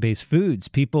plant-based foods.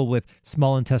 People with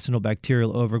small intestinal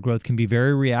bacterial overgrowth can be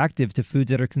very reactive to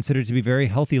foods that are considered to be very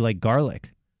healthy, like garlic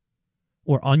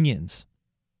or onions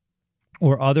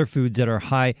or other foods that are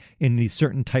high in these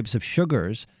certain types of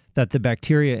sugars that the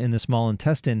bacteria in the small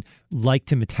intestine like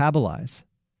to metabolize.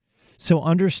 So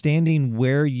understanding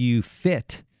where you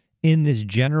fit in this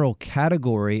general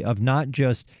category of not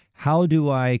just how do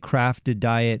I craft a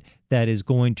diet that is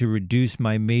going to reduce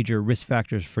my major risk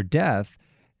factors for death?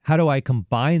 How do I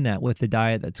combine that with a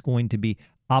diet that's going to be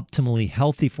optimally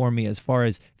healthy for me as far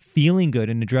as feeling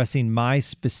good and addressing my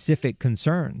specific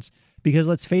concerns? Because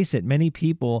let's face it, many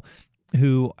people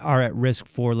who are at risk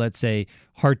for, let's say,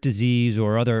 heart disease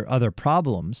or other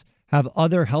problems have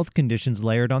other health conditions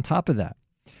layered on top of that.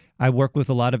 I work with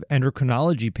a lot of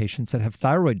endocrinology patients that have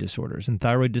thyroid disorders, and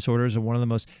thyroid disorders are one of the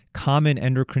most common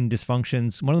endocrine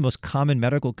dysfunctions, one of the most common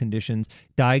medical conditions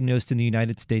diagnosed in the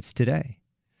United States today.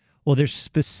 Well, there's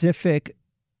specific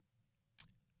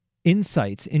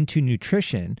insights into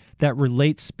nutrition that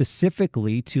relate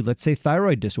specifically to, let's say,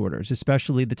 thyroid disorders,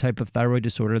 especially the type of thyroid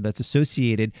disorder that's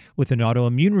associated with an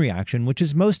autoimmune reaction, which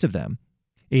is most of them.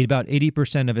 About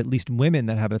 80% of at least women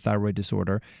that have a thyroid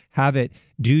disorder have it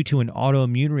due to an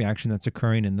autoimmune reaction that's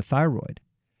occurring in the thyroid.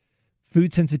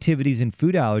 Food sensitivities and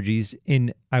food allergies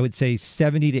in, I would say,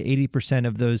 70 to 80%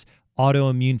 of those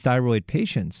autoimmune thyroid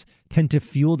patients tend to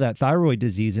fuel that thyroid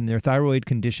disease, and their thyroid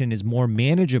condition is more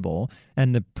manageable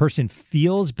and the person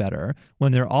feels better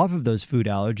when they're off of those food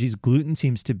allergies. Gluten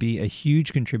seems to be a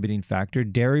huge contributing factor.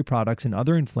 Dairy products and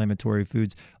other inflammatory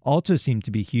foods also seem to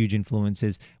be huge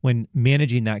influences when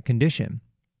managing that condition.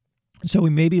 So we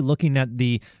may be looking at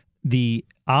the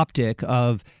optic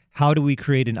of how do we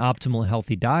create an optimal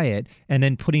healthy diet, and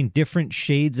then putting different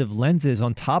shades of lenses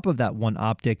on top of that one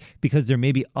optic, because there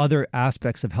may be other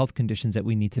aspects of health conditions that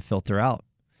we need to filter out.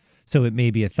 So it may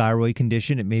be a thyroid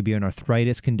condition, it may be an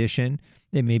arthritis condition,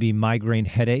 it may be migraine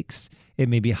headaches, it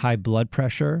may be high blood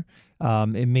pressure,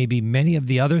 it may be many of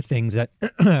the other things that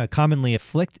commonly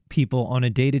afflict people on a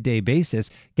day-to-day basis,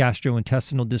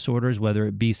 gastrointestinal disorders, whether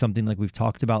it be something like we've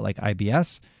talked about like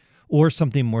IBS, or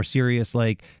something more serious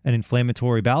like an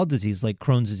inflammatory bowel disease like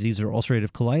Crohn's disease or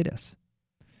ulcerative colitis.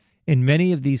 in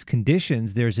many of these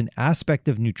conditions, there's an aspect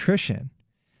of nutrition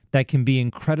that can be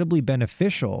incredibly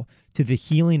beneficial to the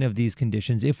healing of these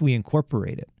conditions if we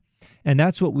incorporate it. And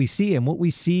that's what we see. And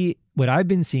what I've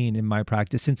been seeing in my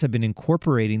practice since I've been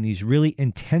incorporating these really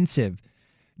intensive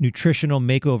nutritional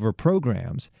makeover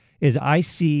programs is I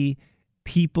see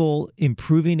people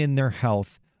improving in their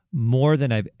health more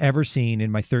than I've ever seen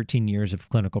in my 13 years of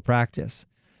clinical practice.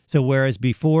 So whereas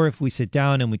before, if we sit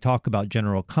down and we talk about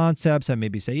general concepts, I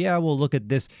maybe say, yeah, we'll look at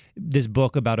this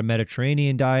book about a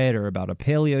Mediterranean diet or about a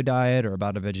paleo diet or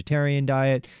about a vegetarian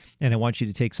diet, and I want you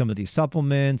to take some of these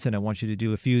supplements and I want you to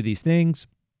do a few of these things.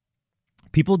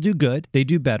 People do good. They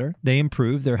do better. They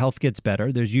improve. Their health gets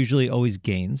better. There's usually always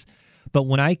gains. But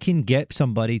when I can get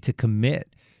somebody to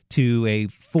commit to a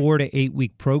 4 to 8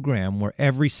 week program where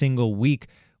every single week,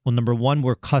 well, number one,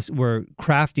 we're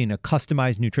crafting a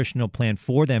customized nutritional plan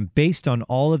for them based on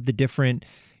all of the different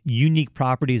unique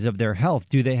properties of their health.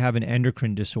 Do they have an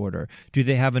endocrine disorder? Do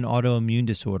they have an autoimmune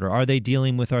disorder? Are they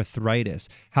dealing with arthritis?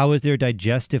 How is their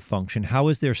digestive function? How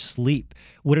is their sleep?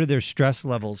 What are their stress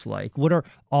levels like? What are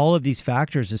all of these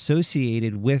factors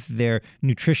associated with their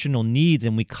nutritional needs?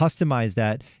 And we customize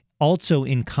that also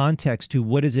in context to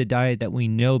what is a diet that we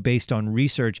know based on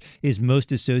research is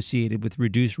most associated with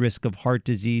reduced risk of heart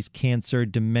disease, cancer,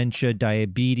 dementia,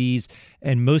 diabetes,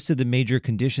 and most of the major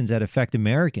conditions that affect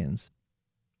Americans.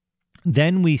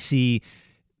 Then we see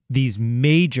these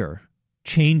major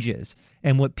changes.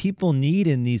 And what people need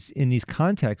in these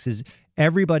contexts is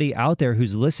everybody out there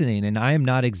who's listening, and I am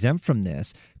not exempt from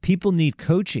this, people need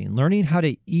coaching, learning how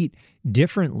to eat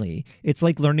differently. It's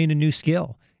like learning a new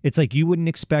skill. It's like you wouldn't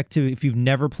expect to, if you've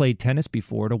never played tennis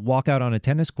before, to walk out on a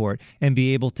tennis court and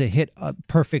be able to hit a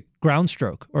perfect ground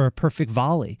stroke or a perfect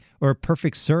volley or a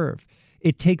perfect serve.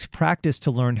 It takes practice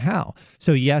to learn how.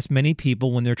 So yes, many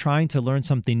people, when they're trying to learn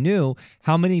something new,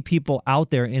 how many people out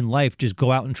there in life just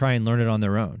go out and try and learn it on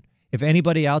their own? If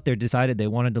anybody out there decided they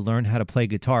wanted to learn how to play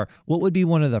guitar, what would be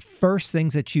one of the first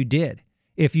things that you did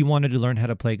if you wanted to learn how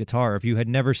to play guitar? If you had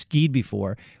never skied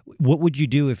before, what would you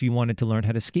do if you wanted to learn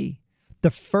how to ski? The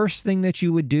first thing that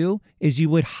you would do is you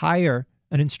would hire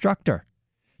an instructor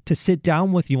to sit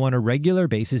down with you on a regular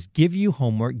basis, give you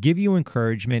homework, give you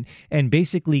encouragement, and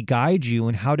basically guide you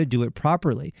in how to do it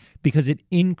properly, because it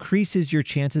increases your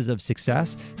chances of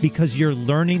success because you're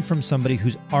learning from somebody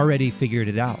who's already figured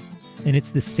it out. And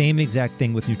it's the same exact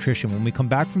thing with nutrition. When we come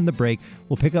back from the break,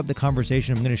 we'll pick up the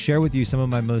conversation. I'm going to share with you some of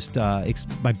my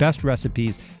my best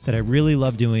recipes that I really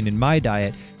love doing in my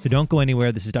diet. So don't go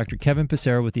anywhere. This is Dr. Kevin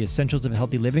Passero with the Essentials of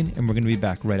Healthy Living, and we're going to be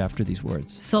back right after these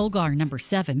words. Solgar number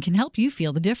 7 can help you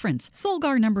feel the difference.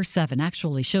 Solgar number 7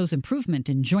 actually shows improvement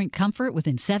in joint comfort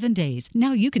within 7 days.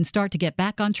 Now you can start to get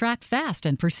back on track fast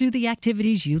and pursue the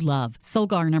activities you love.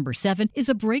 Solgar number 7 is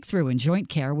a breakthrough in joint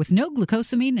care with no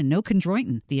glucosamine and no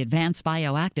chondroitin. The advanced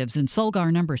bioactives in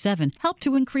Solgar number 7 help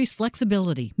to increase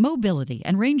flexibility, mobility,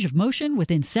 and range of motion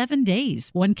within 7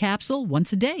 days. 1 capsule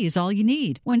once a day is all you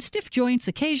need. When stiff joints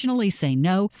occasionally say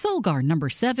no, Solgar number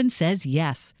 7 says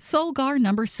yes. Solgar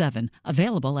number 7,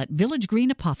 available at Village Green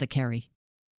Apothecary.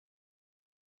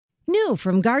 New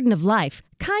from Garden of Life,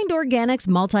 Kind Organics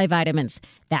multivitamins.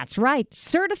 That's right,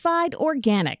 certified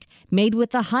organic, made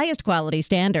with the highest quality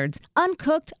standards,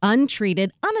 uncooked,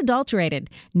 untreated, unadulterated,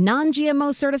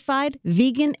 non-GMO certified,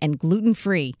 vegan, and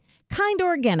gluten-free. Kind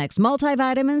Organics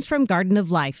multivitamins from Garden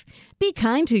of Life. Be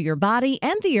kind to your body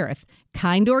and the earth.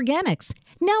 Kind Organics.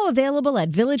 Now available at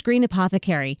Village Green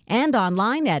Apothecary and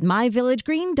online at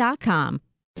myvillagegreen.com.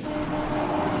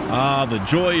 Ah, the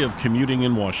joy of commuting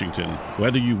in Washington.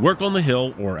 Whether you work on the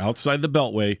Hill or outside the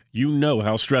Beltway, you know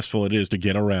how stressful it is to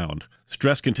get around.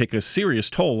 Stress can take a serious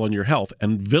toll on your health,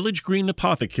 and Village Green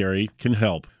Apothecary can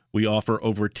help. We offer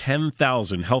over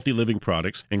 10,000 healthy living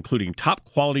products, including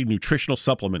top-quality nutritional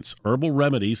supplements, herbal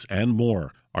remedies, and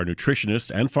more. Our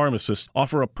nutritionists and pharmacists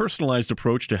offer a personalized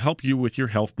approach to help you with your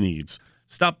health needs.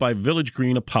 Stop by Village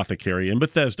Green Apothecary in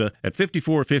Bethesda at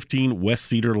 5415 West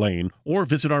Cedar Lane, or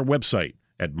visit our website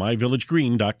at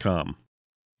myvillagegreen.com.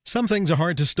 Some things are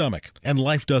hard to stomach, and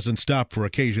life doesn't stop for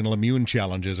occasional immune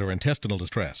challenges or intestinal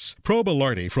distress.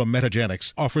 Probilardi from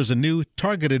Metagenics offers a new,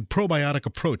 targeted probiotic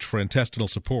approach for intestinal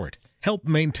support. Help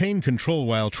maintain control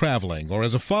while traveling or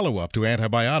as a follow-up to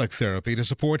antibiotic therapy to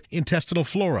support intestinal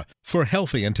flora for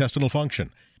healthy intestinal function.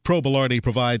 Probilardi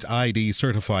provides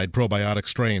ID-certified probiotic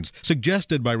strains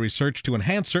suggested by research to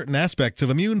enhance certain aspects of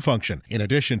immune function, in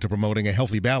addition to promoting a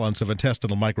healthy balance of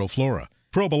intestinal microflora.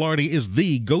 Probilardi is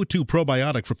the go-to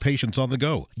probiotic for patients on the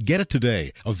go. Get it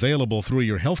today. Available through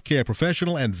your healthcare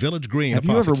professional and Village Green Have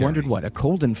Apothecary. you ever wondered what a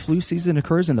cold and flu season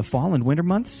occurs in the fall and winter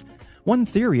months? One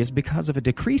theory is because of a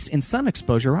decrease in sun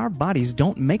exposure, our bodies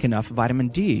don't make enough vitamin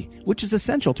D, which is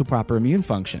essential to proper immune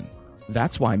function.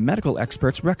 That's why medical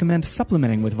experts recommend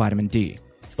supplementing with vitamin D.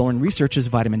 Thorne Research's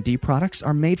vitamin D products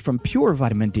are made from pure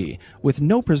vitamin D, with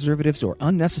no preservatives or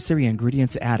unnecessary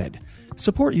ingredients added.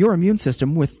 Support your immune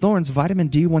system with Thorne's vitamin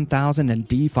D1000 and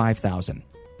D5000.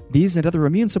 These and other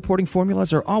immune-supporting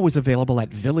formulas are always available at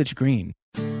Village Green.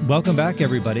 Welcome back,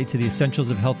 everybody, to the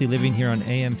Essentials of Healthy Living here on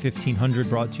AM 1500,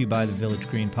 brought to you by the Village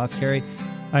Green Apothecary.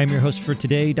 I am your host for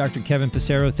today, Dr. Kevin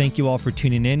Passero. Thank you all for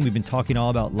tuning in. We've been talking all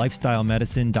about lifestyle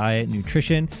medicine, diet,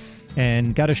 nutrition,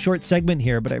 and got a short segment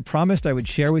here, but I promised I would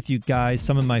share with you guys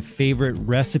some of my favorite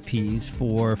recipes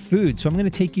for food. So I'm going to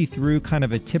take you through kind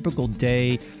of a typical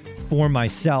day for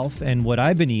myself and what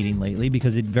I've been eating lately,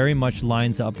 because it very much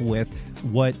lines up with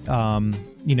what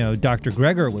Dr.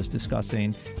 Greger was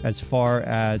discussing as far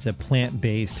as a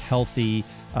plant-based, healthy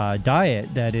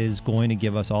diet that is going to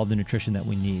give us all the nutrition that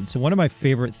we need. So one of my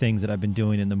favorite things that I've been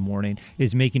doing in the morning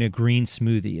is making a green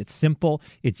smoothie. It's simple.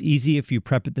 It's easy if you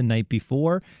prep it the night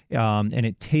before, and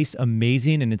it tastes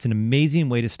amazing. And it's an amazing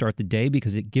way to start the day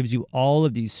because it gives you all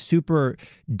of these super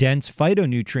dense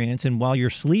phytonutrients. And while you're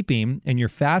sleeping and you're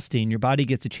fasting, your body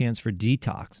gets a chance for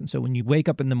detox. And so when you wake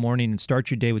up in the morning and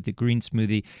start your day with the green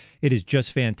smoothie, it is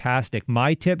just fantastic.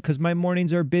 My tip, because my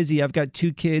mornings are busy, I've got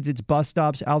 2 kids, it's bus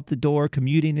stops, out the door,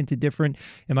 commuting into different,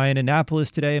 am I in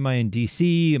Annapolis today? Am I in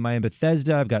DC? Am I in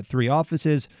Bethesda? I've got 3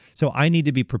 offices. So I need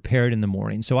to be prepared in the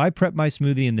morning. So I prep my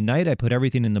smoothie in the night. I put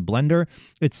everything in the blender.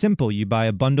 It's simple. You buy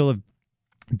a bundle of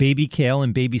baby kale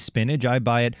and baby spinach. I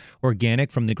buy it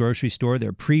organic from the grocery store.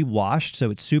 They're pre-washed, so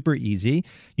it's super easy.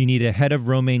 You need a head of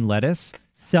romaine lettuce,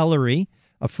 celery,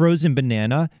 a frozen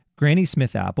banana, Granny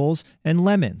Smith apples, and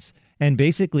lemons. And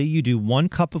basically, you do 1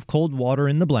 cup of cold water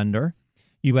in the blender.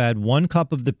 You add 1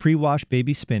 cup of the pre-washed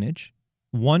baby spinach,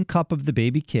 1 cup of the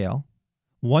baby kale,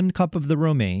 1 cup of the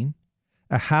romaine,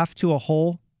 a half to a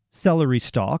whole celery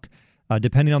stalk,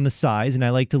 depending on the size. And I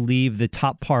like to leave the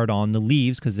top part on, the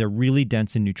leaves, because they're really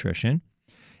dense in nutrition.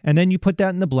 And then you put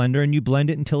that in the blender and you blend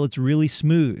it until it's really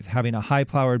smooth. Having a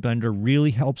high-powered blender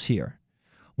really helps here.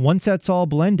 Once that's all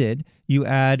blended, you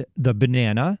add the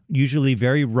banana, usually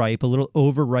very ripe, a little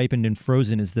over-ripened and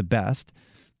frozen is the best,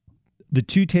 the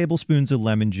 2 tablespoons of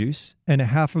lemon juice, and a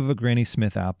half of a Granny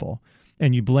Smith apple.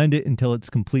 And you blend it until it's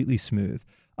completely smooth.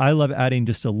 I love adding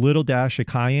just a little dash of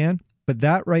cayenne, but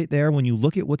that right there, when you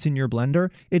look at what's in your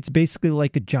blender, it's basically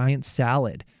like a giant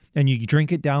salad. And you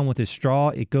drink it down with a straw.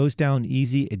 It goes down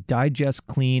easy. It digests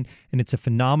clean. And it's a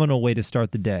phenomenal way to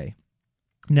start the day.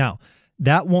 Now,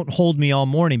 that won't hold me all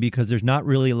morning because there's not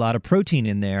really a lot of protein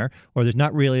in there, or there's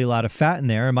not really a lot of fat in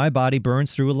there. And my body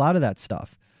burns through a lot of that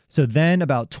stuff. So then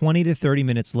about 20 to 30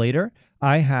 minutes later,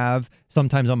 I have,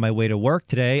 sometimes on my way to work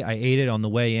today, I ate it on the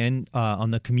way in, on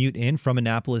the commute in from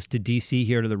Annapolis to DC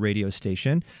here to the radio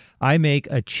station. I make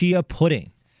a chia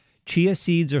pudding. Chia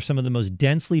seeds are some of the most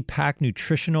densely packed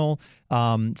nutritional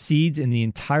seeds in the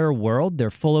entire world.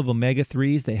 They're full of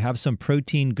omega-3s. They have some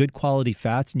protein, good quality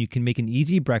fats, and you can make an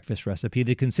easy breakfast recipe.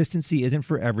 The consistency isn't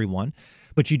for everyone,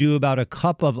 but you do about a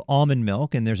cup of almond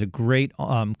milk, and there's a great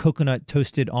coconut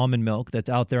toasted almond milk that's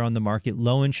out there on the market,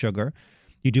 low in sugar.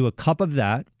 You do a cup of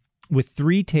that with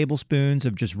 3 tablespoons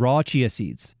of just raw chia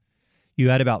seeds. You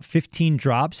add about 15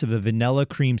 drops of a vanilla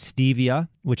cream stevia,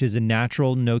 which is a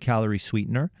natural no-calorie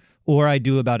sweetener, or I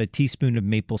do about a teaspoon of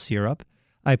maple syrup.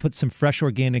 I put some fresh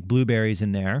organic blueberries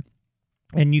in there,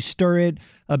 and you stir it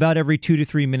about every 2 to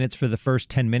 3 minutes for the first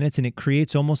 10 minutes, and it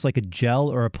creates almost like a gel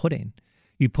or a pudding.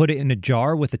 You put it in a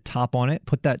jar with a top on it,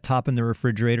 put that top in the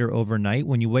refrigerator overnight.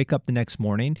 When you wake up the next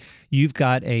morning, you've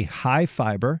got a high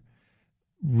fiber,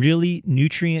 really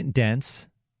nutrient dense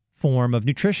form of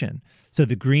nutrition. So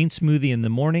the green smoothie in the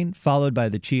morning, followed by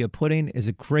the chia pudding, is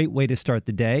a great way to start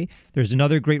the day. There's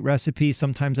another great recipe.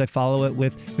 Sometimes I follow it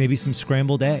with maybe some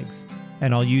scrambled eggs,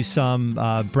 and I'll use some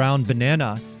brown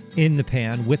banana in the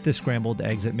pan with the scrambled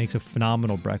eggs. It makes a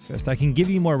phenomenal breakfast. I can give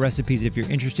you more recipes if you're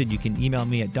interested. You can email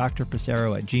me at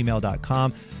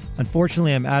drpassero@gmail.com.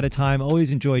 Unfortunately, I'm out of time.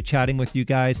 Always enjoy chatting with you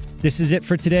guys. This is it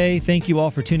for today. Thank you all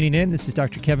for tuning in. This is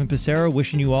Dr. Kevin Passero,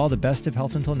 wishing you all the best of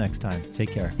health until next time.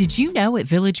 Take care. Did you know at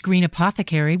Village Green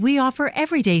Apothecary, we offer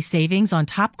everyday savings on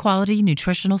top quality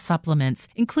nutritional supplements,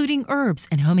 including herbs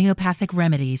and homeopathic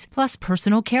remedies, plus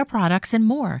personal care products and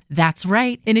more. That's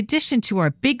right. In addition to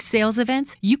our big sales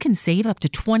events, you can save up to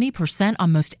 20%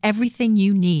 on most everything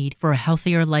you need for a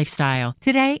healthier lifestyle.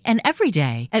 Today and every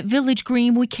day at Village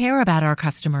Green, we care about our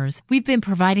customers. customers. We've been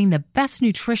providing the best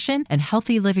nutrition and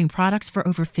healthy living products for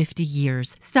over 50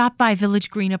 years. Stop by Village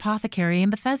Green Apothecary in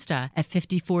Bethesda at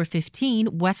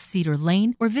 5415 West Cedar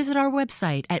Lane or visit our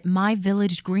website at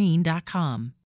myvillagegreen.com.